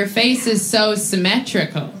said, your face is so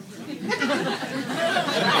symmetrical.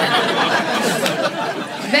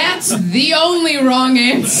 That's the only wrong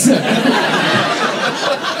answer.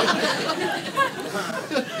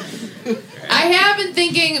 I've been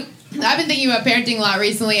thinking about parenting a lot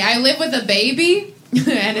recently. I live with a baby,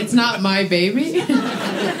 and it's not my baby.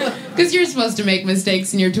 Because you're supposed to make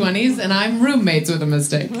mistakes in your 20s, and I'm roommates with a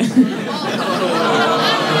mistake. It's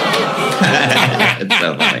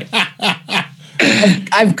so funny.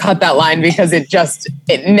 I've cut that line because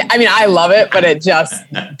I love it, but it just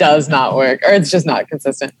does not work. Or it's just not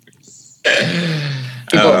consistent.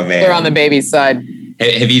 They're on the baby's side.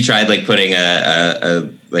 Have you tried like putting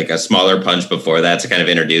a smaller punch before that to kind of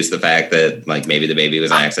introduce the fact that like maybe the baby was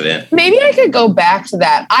an accident? Maybe I could go back to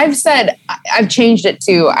that. I've changed it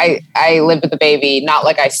to I lived with the baby, not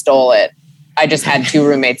like I stole it. I just had 2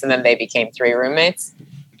 roommates and then they became 3 roommates.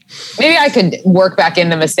 Maybe I could work back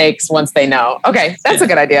into mistakes once they know. Okay, that's a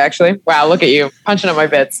good idea, actually. Wow, look at you punching up my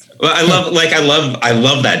bits. Well, I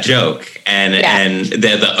love that joke and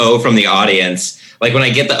the O from the audience. Like when I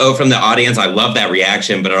get the O from the audience, I love that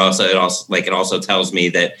reaction. But it also tells me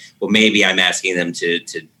that maybe I'm asking them to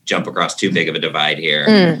jump across too big of a divide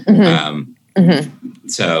here.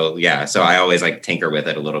 So I always like tinker with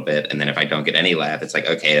it a little bit, and then if I don't get any laugh, it's like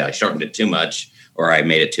okay, I shortened it too much. Or I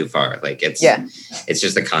made it too far. Like it's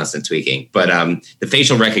just a constant tweaking. But the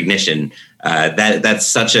facial recognition, that's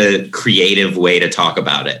such a creative way to talk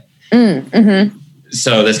about it.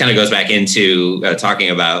 So this kind of goes back into talking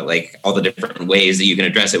about like all the different ways that you can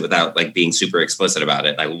address it without like being super explicit about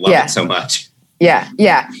it. I love it so much. Yeah.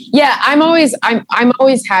 I'm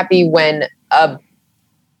always happy when a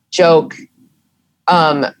joke,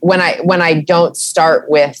 when I don't start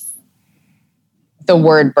with the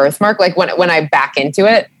word birthmark, like when I back into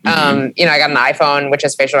it, I got an iPhone, which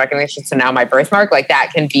has facial recognition. So now my birthmark, like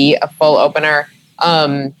that can be a full opener.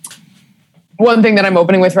 One thing that I'm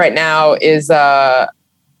opening with right now is, my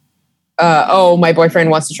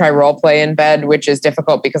boyfriend wants to try role play in bed, which is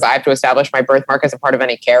difficult because I have to establish my birthmark as a part of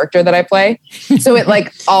any character that I play. So it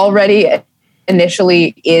like already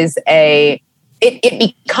initially is it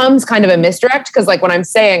becomes kind of a misdirect. Cause like when I'm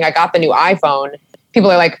saying I got the new iPhone, people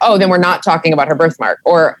are like, oh, then we're not talking about her birthmark.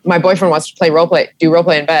 Or my boyfriend wants to do role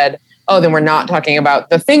play in bed. Oh, then we're not talking about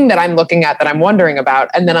the thing that I'm looking at that I'm wondering about.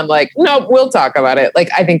 And then I'm like, nope, we'll talk about it. Like,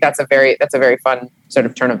 I think that's a very fun sort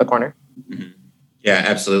of turn of the corner. Mm-hmm. Yeah,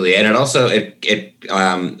 absolutely. And it also,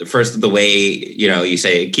 first the way, you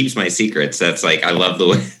say it keeps my secrets. That's like, I love the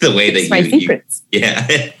way that my secrets.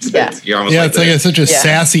 You're almost it's like such a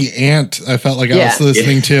sassy aunt. I felt like I was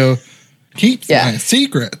listening to. Keeps my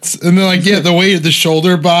secrets. And then like, the way the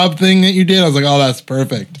shoulder bob thing that you did, I was like, oh, that's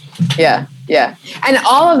perfect. Yeah. And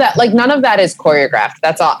all of that, like none of that is choreographed.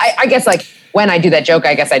 That's all. I guess like when I do that joke,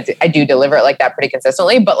 I guess I do deliver it like that pretty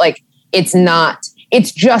consistently, but like,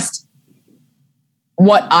 it's just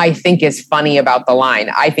what I think is funny about the line.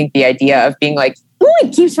 I think the idea of being like, ooh,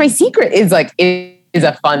 it keeps my secret is a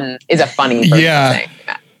funny thing.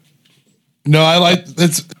 No, I like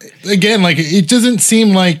that's again, like it doesn't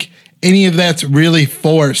seem like any of that's really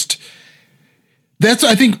forced.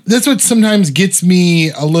 I think that's what sometimes gets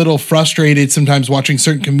me a little frustrated sometimes watching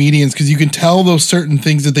certain comedians, because you can tell those certain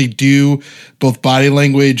things that they do, both body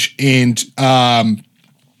language and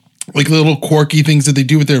like little quirky things that they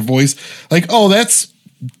do with their voice. Like, oh,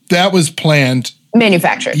 that was planned.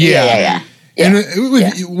 Manufactured. Yeah. And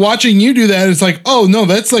watching you do that, it's like, oh, no,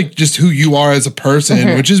 that's like just who you are as a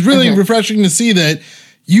person, which is really refreshing to see that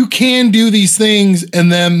you can do these things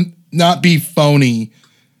and then not be phony.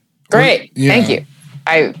 Great. Thank you.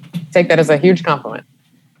 I take that as a huge compliment.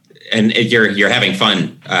 And you're having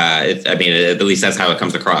fun. At least that's how it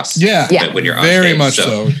comes across. Yeah. When you're on very stage. much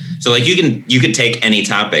so. So like you can take any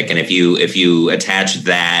topic, and if you attach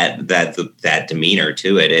that demeanor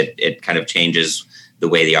to it, it kind of changes the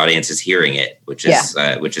way the audience is hearing it, which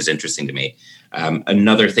is interesting to me.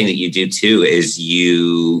 Another thing that you do too is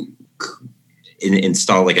you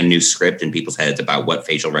install like a new script in people's heads about what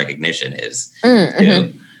facial recognition is.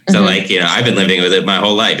 So like, I've been living with it my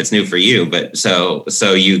whole life. It's new for you, but so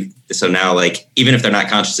now like, even if they're not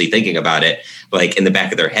consciously thinking about it, like in the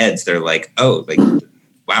back of their heads, they're like, oh, like,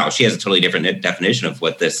 wow, she has a totally different definition of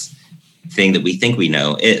what this thing that we think we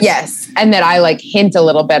know is. Yes. And that I like hint a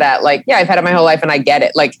little bit at like, I've had it my whole life and I get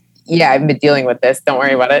it. Like, yeah, I've been dealing with this. Don't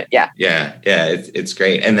worry about it. Yeah. Yeah. It's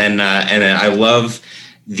great. And then I love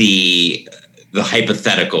the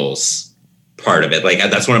hypotheticals part of it. Like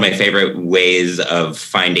that's one of my favorite ways of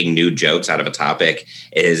finding new jokes out of a topic,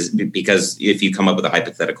 is because if you come up with a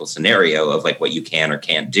hypothetical scenario of like what you can or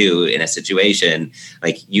can't do in a situation,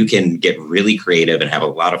 like you can get really creative and have a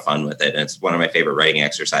lot of fun with it. And it's one of my favorite writing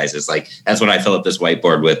exercises. Like that's what I fill up this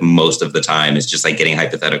whiteboard with most of the time, is just like getting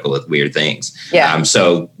hypothetical with weird things. Yeah.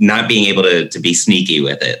 So not being able to be sneaky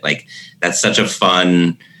with it, like that's such a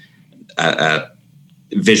fun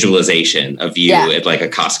visualization of you at like a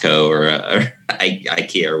Costco or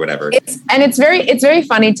IKEA or whatever. It's very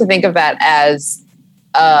funny to think of that as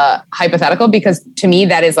hypothetical, because to me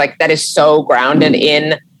that is so grounded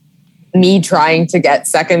in me trying to get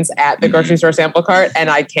seconds at the grocery store sample cart, and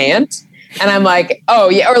I can't. And I'm like, oh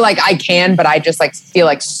yeah, or like I can, but I just like feel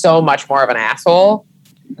like so much more of an asshole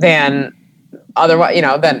than otherwise,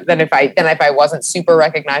 than if I wasn't super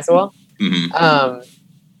recognizable. Mm-hmm.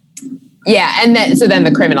 Yeah, and then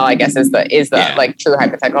the criminal, I guess, is the like true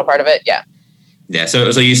hypothetical part of it. Yeah. Yeah. So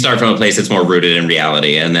you start from a place that's more rooted in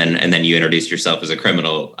reality, and then you introduce yourself as a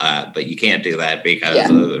criminal, but you can't do that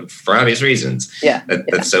because for obvious reasons. Yeah.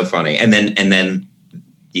 That's so funny. And then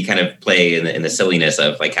you kind of play in the silliness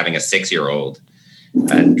of like having a 6-year-old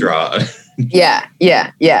draw. Yeah.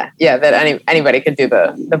 That anybody could do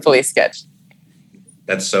the police sketch.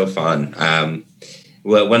 That's so fun.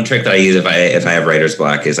 Well, one trick that I use if I have writer's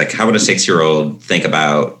block is like, how would a 6-year-old think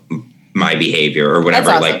about my behavior or whatever,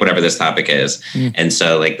 awesome. Like whatever this topic is. Mm. And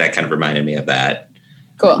so like that kind of reminded me of that.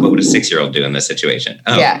 Cool. What would a 6-year-old do in this situation?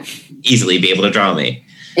 Oh, yeah. Easily be able to draw me.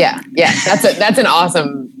 Yeah. That's an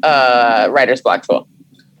awesome writer's block tool.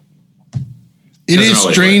 It is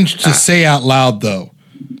strange to say out loud though.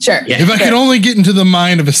 Sure. Yeah. If I could only get into the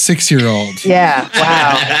mind of a 6-year-old. Yeah.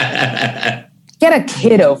 Wow. Get a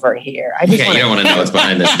kid over here. You don't want to know what's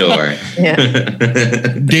behind this door. Yeah.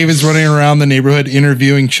 David's running around the neighborhood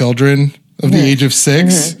interviewing children of the age of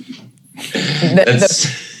 6. Mm-hmm.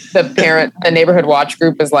 The neighborhood watch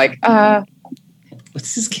group is like,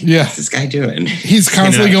 what's this guy doing? He's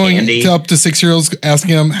constantly going up to 6-year-olds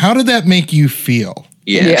asking them, how did that make you feel?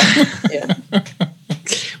 Yeah.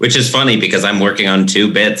 Which is funny because I'm working on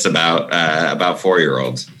 2 bits about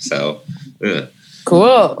 4-year-olds. So,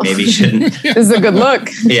 cool. Maybe you shouldn't. This is a good look.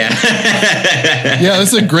 Yeah. Yeah,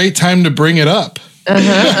 this is a great time to bring it up.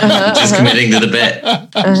 Just committing to the bit.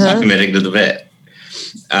 Just committing to the bit.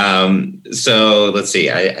 So let's see.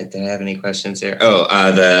 Did I have any questions here?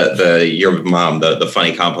 Oh, the your mom, the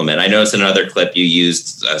funny compliment. I noticed in another clip you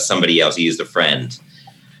used somebody else. You used a friend.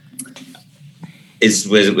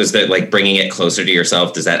 Was that like bringing it closer to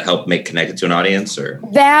yourself? Does that help make connected to an audience or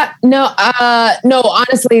that? No,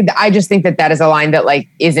 honestly, I just think that is a line that like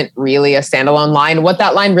isn't really a standalone line. What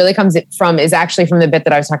that line really comes from is actually from the bit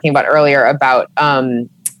that I was talking about earlier about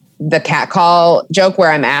the cat call joke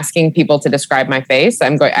where I'm asking people to describe my face.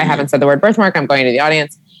 I haven't said the word birthmark. I'm going to the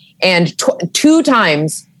audience, and 2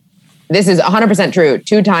 times, this is 100% true.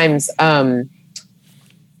 2 times, a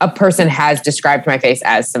person has described my face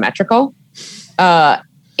as symmetrical.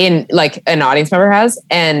 In like an audience member has,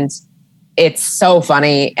 and it's so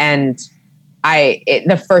funny. And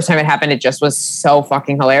the first time it happened, it just was so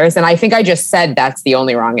fucking hilarious. And I think I just said that's the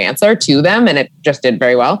only wrong answer to them, and it just did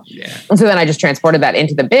very well. Yeah. And so then I just transported that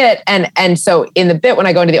into the bit, and so in the bit when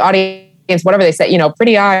I go into the audience, whatever they say,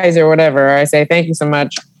 pretty eyes or whatever, I say thank you so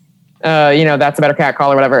much. That's a better cat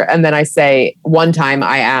call or whatever. And then I say one time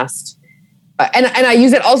I asked. And I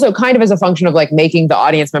use it also kind of as a function of like making the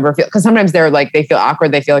audience member feel, because sometimes they're like, they feel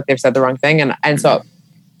awkward. They feel like they've said the wrong thing. And so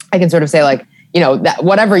I can sort of say like, that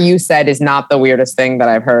whatever you said is not the weirdest thing that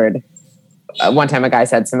I've heard. One time a guy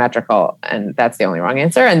said symmetrical, and that's the only wrong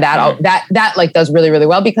answer. And that like does really, really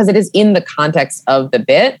well because it is in the context of the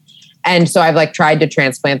bit. And so I've like tried to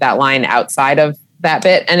transplant that line outside of that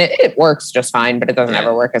bit, and it works just fine, but it doesn't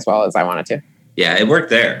ever work as well as I want it to. Yeah, it worked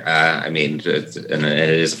there. And it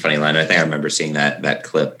is a funny line. I think I remember seeing that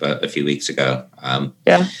clip a few weeks ago.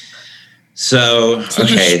 Yeah. So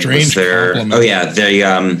such a strange compliment. Oh yeah,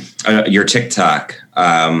 your TikTok.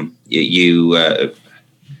 You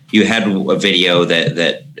had a video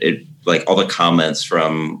that it like all the comments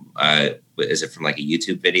from. Is it from like a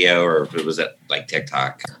YouTube video or was it like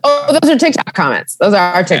TikTok? Oh, those are TikTok comments. Those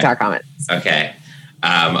are our TikTok comments. Okay.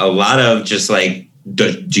 A lot of just like.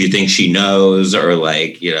 Do you think she knows, or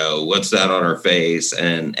like, what's that on her face?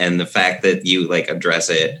 And the fact that you like address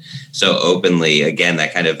it so openly, again,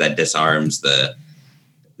 that disarms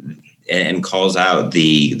and calls out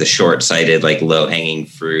the short-sighted, like low-hanging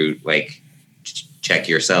fruit, like check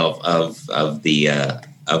yourself of the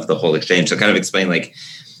whole exchange. So kind of explain like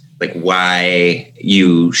like why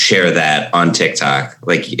you share that on TikTok.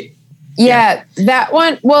 Like, yeah, that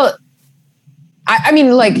one. Well, I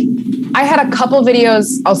mean, like, I had a couple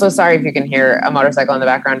videos. Also, sorry if you can hear a motorcycle in the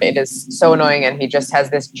background. It is so annoying. And he just has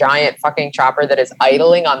this giant fucking chopper that is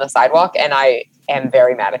idling on the sidewalk. And I am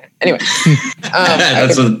very mad at him. Anyway.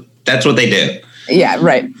 That's what they do. Yeah,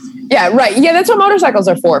 right. Yeah, right. Yeah, that's what motorcycles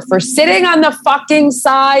are for sitting on the fucking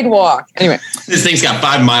sidewalk. Anyway. This thing's got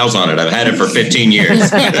 5 miles on it. I've had it for 15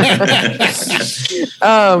 years.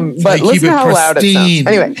 But listen to how loud it sounds.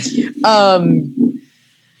 Anyway.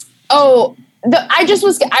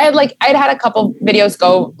 I'd had a couple videos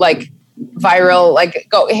go like viral, like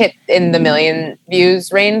go hit in the million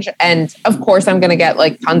views range. And of course I'm going to get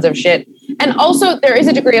like tons of shit. And also there is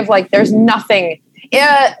a degree of like, there's nothing.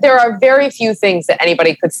 There are very few things that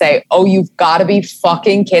anybody could say, oh, you've got to be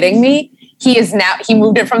fucking kidding me. He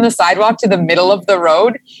moved it from the sidewalk to the middle of the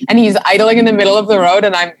road and he's idling in the middle of the road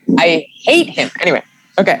and I hate him. Anyway.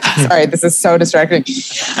 Okay. Sorry. This is so distracting.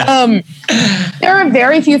 There are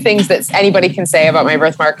very few things that anybody can say about my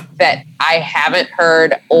birthmark that I haven't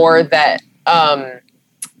heard or that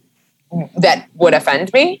would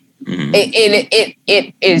offend me. Mm-hmm.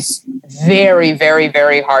 It is very, very,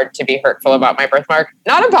 very hard to be hurtful about my birthmark.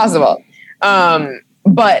 Not impossible.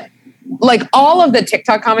 But like all of the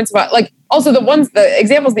TikTok comments about like, also the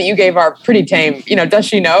examples that you gave are pretty tame. You know, does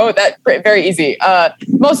she know? That very easy.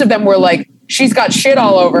 Most of them were like, she's got shit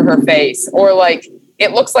all over her face, or like,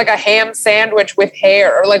 it looks like a ham sandwich with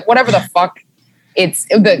hair, or like whatever the fuck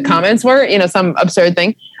the comments were, you know, some absurd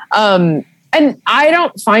thing. And I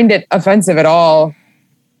don't find it offensive at all.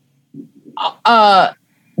 But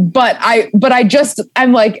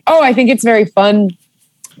I'm like, oh, I think it's very fun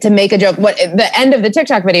to make a joke. What the end of the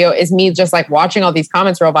TikTok video is me just like watching all these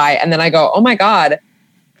comments roll by. And then I go, oh my God,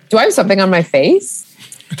 do I have something on my face?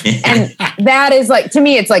 And that is like, to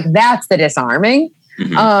me, it's like, that's the disarming.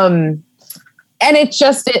 Mm-hmm. And I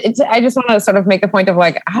just want to sort of make the point of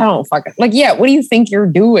like, I don't fucking like, yeah, what do you think you're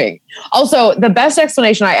doing? Also, the best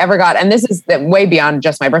explanation I ever got, and this is way beyond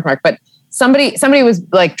just my birthmark, but somebody was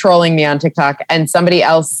like trolling me on TikTok and somebody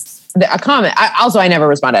else, a comment. I never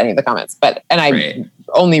respond to any of the comments, I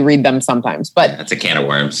only read them sometimes, but that's a can of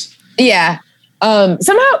worms. Yeah. Somehow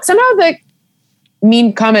the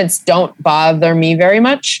mean comments don't bother me very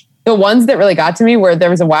much. The ones that really got to me were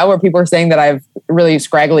there was a while where people were saying that I have really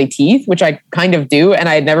scraggly teeth, which I kind of do. And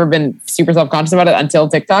I had never been super self-conscious about it until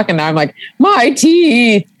TikTok. And now I'm like, my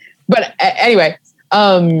teeth. But anyway,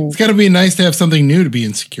 it's got to be nice to have something new to be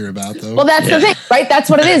insecure about, though. Well, that's the thing, right? That's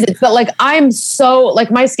what it is. It's that like, I'm so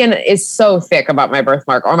like, my skin is so thick about my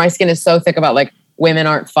birthmark, or my skin is so thick about like women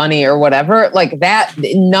aren't funny or whatever. Like that,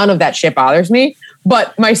 none of that shit bothers me.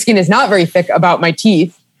 But my skin is not very thick about my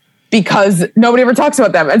teeth because nobody ever talks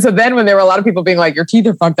about them. And so then when there were a lot of people being like, your teeth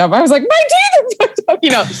are fucked up, I was like, my teeth are fucked up,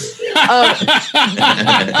 you know.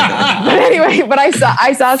 But anyway, but I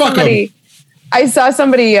saw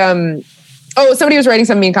somebody, somebody was writing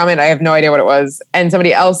some mean comment. I have no idea what it was. And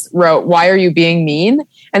somebody else wrote, why are you being mean?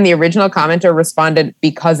 And the original commenter responded,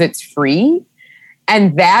 because it's free.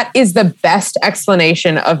 And that is the best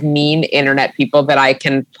explanation of mean internet people that I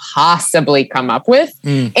can possibly come up with.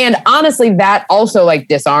 Mm. And honestly, that also like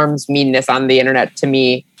disarms meanness on the internet to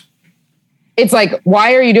me. It's like,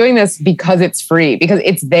 why are you doing this? Because it's free, because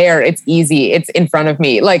it's there. It's easy. It's in front of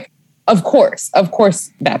me. Like, of course,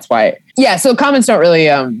 that's why. Yeah. So comments don't really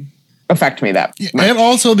affect me that much. And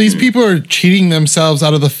also these people are cheating themselves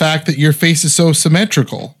out of the fact that your face is so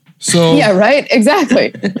symmetrical. So yeah, right.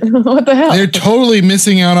 Exactly. What the hell? They're totally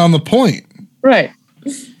missing out on the point. Right.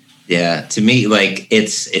 Yeah. To me, like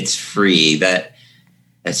it's free.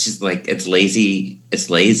 That's just like, it's lazy.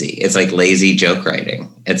 It's lazy. It's like lazy joke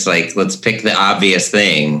writing. It's like, let's pick the obvious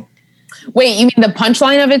thing. Wait, you mean the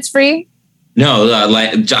punchline of it's free? No,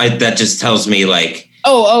 that just tells me like,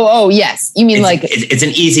 Oh, yes. You mean it's an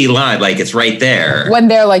easy line. Like it's right there. When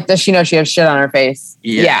they're like, does she know she has shit on her face?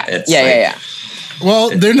 Yeah. Yeah.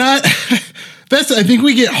 Well, they're not. I think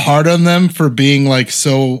we get hard on them for being like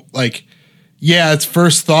so like, yeah, it's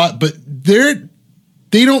first thought, but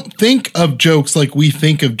they don't think of jokes like we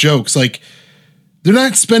think of jokes. Like they're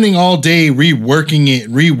not spending all day reworking it,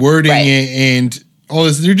 rewording it, and all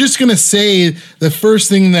this. They're just gonna say the first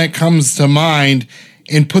thing that comes to mind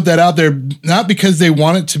and put that out there, not because they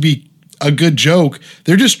want it to be a good joke.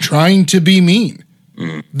 They're just trying to be mean.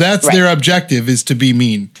 Mm. That's their objective, is to be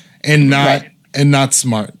mean and not. And not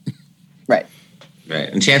smart. Right.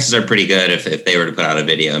 And chances are pretty good if they were to put out a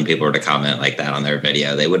video and people were to comment like that on their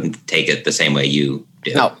video, they wouldn't take it the same way you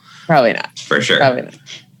do. No, probably not. For sure. Probably not.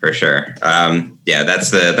 For sure. That's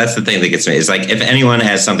the thing that gets me. Is like, if anyone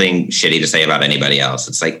has something shitty to say about anybody else,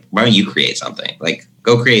 it's like, why don't you create something? Like,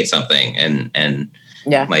 go create something and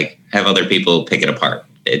like have other people pick it apart.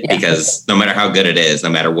 Because no matter how good it is, no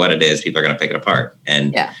matter what it is, people are going to pick it apart.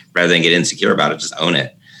 And rather than get insecure about it, just own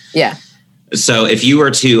it. Yeah. So if you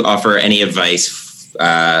were to offer any advice,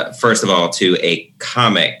 first of all, to a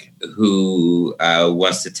comic who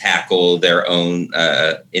wants to tackle their own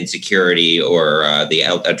insecurity or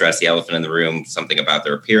address the elephant in the room, something about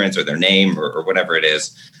their appearance or their name or whatever it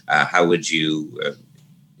is, how would you,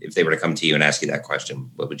 if they were to come to you and ask you that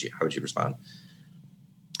question, how would you respond?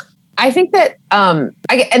 I think that, and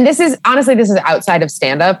this is outside of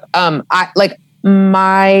stand-up.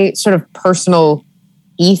 My sort of personal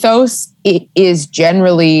ethos is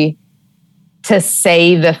generally to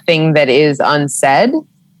say the thing that is unsaid.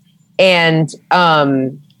 And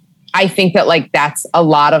I think that that's a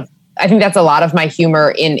lot of my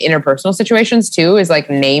humor in interpersonal situations too, is like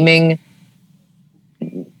naming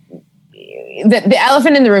the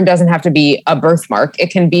elephant in the room. Doesn't have to be a birthmark. It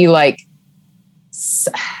can be like,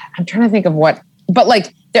 I'm trying to think of what, but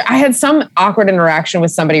I had some awkward interaction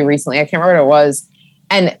with somebody recently. I can't remember what it was.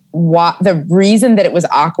 And the reason that it was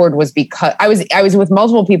awkward was because I was with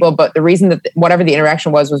multiple people, but the reason that whatever the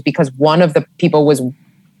interaction was because one of the people was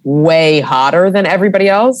way hotter than everybody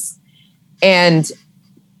else. And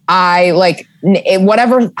I wish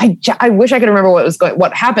I could remember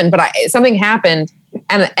what happened, but something happened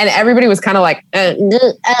and everybody was kind of like, and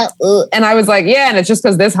I was like, yeah. And it's just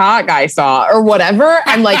because this hot guy saw or whatever.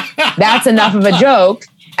 I'm like, that's enough of a joke.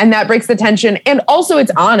 And that breaks the tension. And also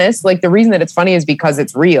it's honest. Like the reason that it's funny is because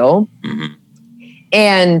it's real. Mm-hmm.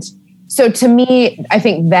 And so to me, I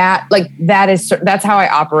think that's how I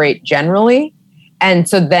operate generally. And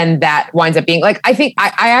so then that winds up being I think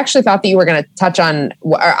I actually thought that you were going to touch on,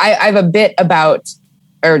 or I have a bit about,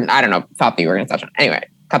 or I don't know, thought that you were going to touch on. Anyway,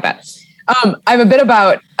 cut that. I have a bit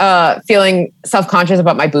about feeling self-conscious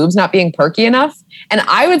about my boobs not being perky enough. And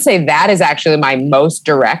I would say that is actually my most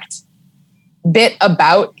direct bit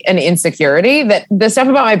about an insecurity. That the stuff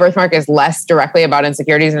about my birthmark is less directly about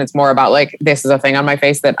insecurities. And it's more about this is a thing on my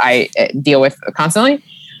face that I deal with constantly.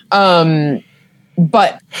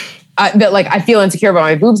 But I feel insecure about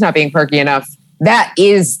my boobs not being perky enough. That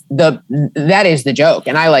is the joke.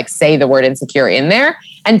 And I say the word insecure in there.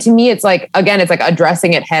 And to me, it's again, it's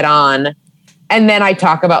addressing it head on. And then I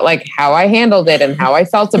talk about how I handled it and how I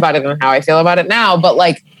felt about it and how I feel about it now. But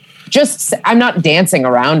I'm not dancing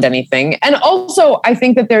around anything. And also I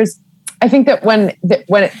think that when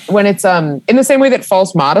it's in the same way that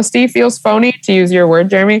false modesty feels phony, to use your word,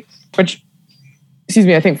 Jeremy, which, excuse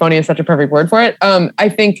me, I think phony is such a perfect word for it. I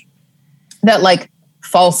think that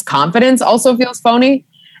false confidence also feels phony.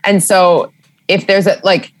 And so if there's I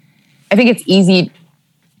think it's easy.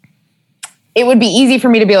 It would be easy for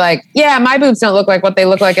me to be yeah, my boobs don't look like what they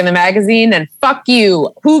look like in the magazine. And fuck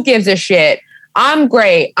you. Who gives a shit? I'm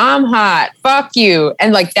great. I'm hot. Fuck you.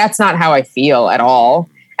 And that's not how I feel at all.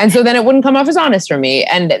 And so then it wouldn't come off as honest for me.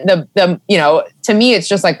 And to me, it's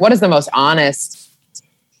just what is the most honest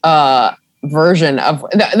version of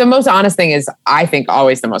the most honest thing is, I think,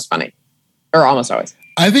 always the most funny. Or almost always.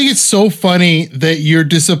 I think it's so funny that you're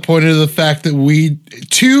disappointed in the fact that we,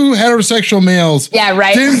 two heterosexual males,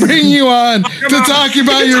 didn't bring you on to talk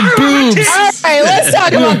about your boobs. All right, let's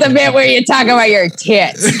talk about the bit where you talk about your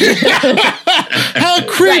tits. How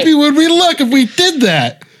creepy would we look if we did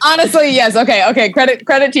that? Honestly, yes. Okay.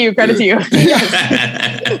 Credit to you.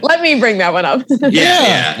 Yes. Let me bring that one up.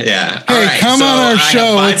 Yeah. Hey, come on our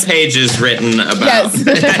show. I have 5 pages written about. Yes.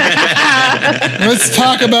 Let's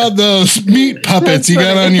talk about those meat puppets you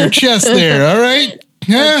got on your chest there. All right.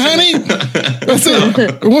 Yeah, honey.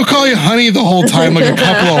 We'll call you honey the whole time, like a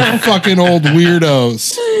couple of fucking old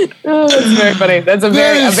weirdos. Oh, that's very funny. That's a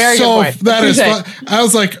very good point. That is fun. I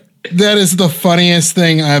was like, that is the funniest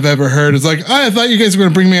thing I've ever heard. It's I thought you guys were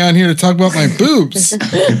going to bring me on here to talk about my boobs.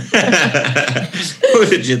 Who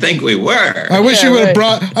did you think we were? I wish you would have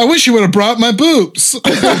brought my boobs.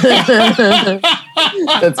 That's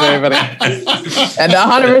very funny. And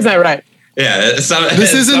 100% right. Yeah,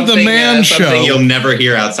 this isn't the man show. Something you'll never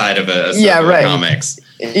hear outside of a comics.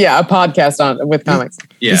 Yeah, a podcast with comics.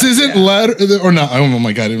 Yeah, this isn't or not. Oh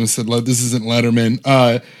my god, I almost said this isn't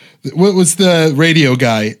Letterman. What was the radio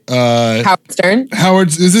guy? Howard Stern.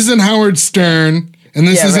 This isn't Howard Stern, and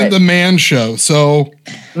this isn't the Man Show. So,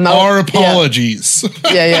 our apologies.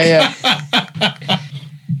 Yeah.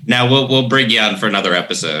 Now we'll bring you on for another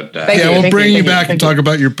episode. We'll bring you back and talk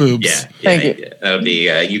about your boobs. Yeah, thank you. That'll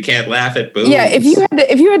be you can't laugh at boobs. Yeah, if you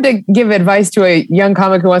had to give advice to a young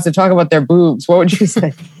comic who wants to talk about their boobs, what would you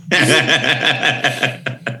say?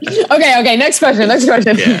 Okay. Next question.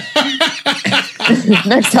 Yeah.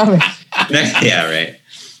 Next topic. Right.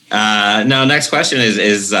 No, next question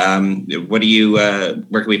is what do you,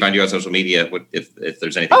 where can we find you on social media? What, if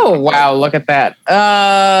there's anything? Oh, wow. Look at that.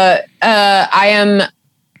 I am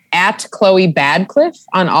at Chloe Badcliffe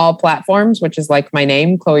on all platforms, which is like my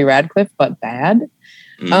name, Chloe Radcliffe, but bad.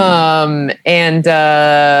 And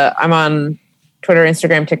I'm on Twitter,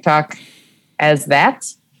 Instagram, TikTok as that.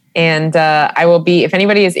 And I will be, if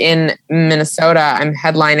anybody is in Minnesota, I'm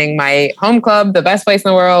headlining my home club, the best place in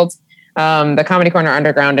the world, the Comedy Corner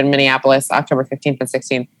Underground in Minneapolis, October 15th and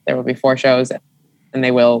 16th. There will be 4 shows, and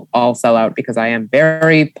they will all sell out because I am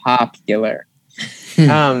very popular.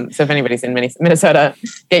 So if anybody's in Minnesota,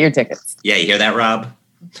 get your tickets. Yeah, you hear that, Rob?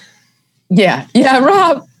 Yeah,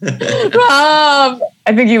 Rob. Rob.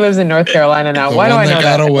 I think he lives in North Carolina now. Why do I know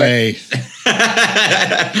that? Got away.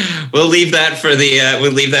 We'll leave that for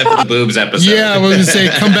the boobs episode. Yeah, we'll just say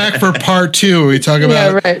come back for part 2. We talk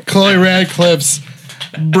about Chloe Radcliffe's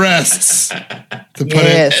breasts to put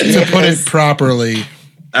it properly.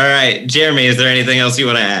 All right, Jeremy, is there anything else you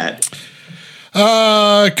want to add?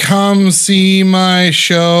 Come see my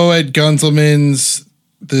show at Gunzelman's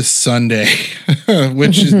this Sunday,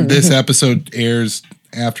 which this episode airs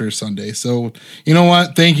after Sunday. So you know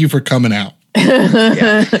what? Thank you for coming out.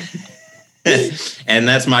 And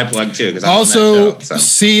that's my plug too. Also,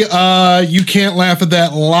 see, You Can't Laugh at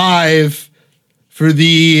That live for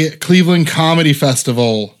the Cleveland Comedy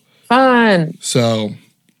Festival. Fun. So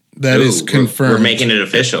that is confirmed. We're making it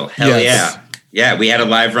official. Hell yeah. Yeah, we had a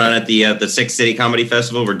live run at the Six City Comedy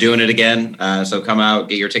Festival. We're doing it again. So come out,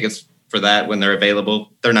 get your tickets for that when they're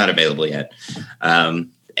available. They're not available yet.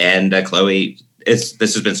 And Chloe, this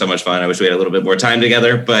has been so much fun. I wish we had a little bit more time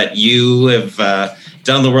together, but you have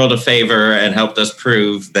done the world a favor and helped us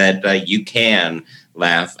prove that you can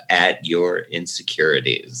laugh at your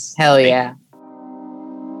insecurities. Hell yeah.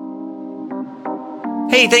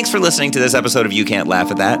 Hey, thanks for listening to this episode of You Can't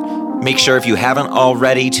Laugh at That. Make sure if you haven't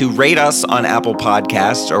already to rate us on Apple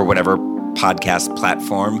Podcasts or whatever podcast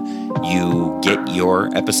platform you get your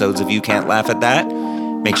episodes of You Can't Laugh at That.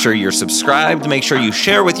 Make sure you're subscribed. Make sure you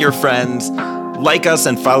share with your friends. Like us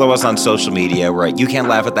and follow us on social media. We're at You Can't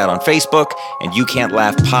Laugh at That on Facebook and You Can't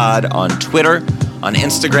Laugh Pod on Twitter. On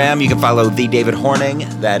Instagram, you can follow The David Horning.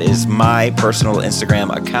 That is my personal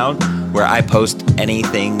Instagram account where I post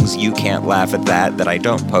anything You Can't Laugh at That I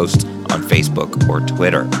don't post on Facebook or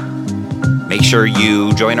Twitter. Make sure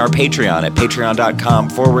you join our Patreon at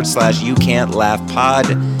patreon.com/You Can't Laugh Pod.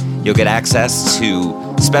 You'll get access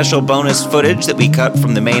to special bonus footage that we cut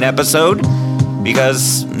from the main episode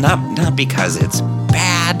because, not because it's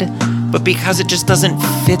bad, but because it just doesn't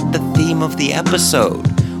fit the theme of the episode.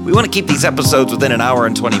 We want to keep these episodes within an hour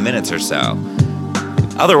and 20 minutes or so.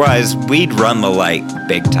 Otherwise, we'd run the light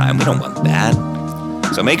big time. We don't want that.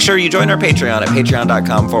 So make sure you join our Patreon at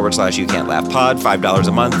patreon.com/You Can't Laugh Pod. $5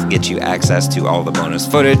 a month gets you access to all the bonus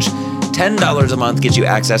footage. $10 a month gets you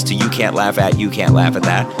access to You Can't Laugh at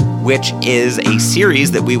That, which is a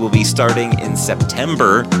series that we will be starting in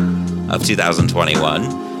September of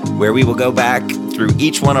 2021, where we will go back through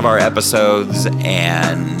each one of our episodes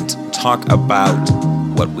and talk about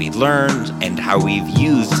what we learned and how we've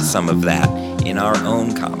used some of that in our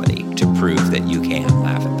own comedy to prove that you can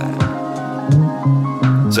laugh at that.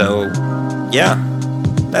 So, yeah,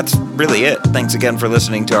 that's really it. Thanks again for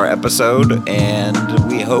listening to our episode, and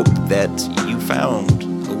we hope that you found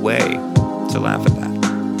a way to laugh at that.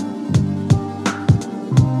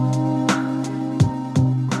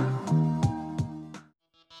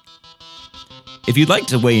 If you'd like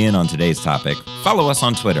to weigh in on today's topic, follow us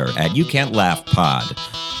on Twitter at You Can't Laugh Pod,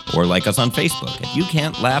 or like us on Facebook at You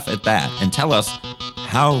Can't Laugh at That, and tell us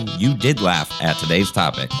how you did laugh at today's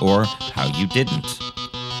topic, or how you didn't.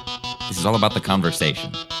 This is all about the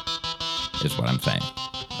conversation, is what I'm saying.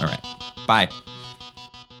 All right. Bye.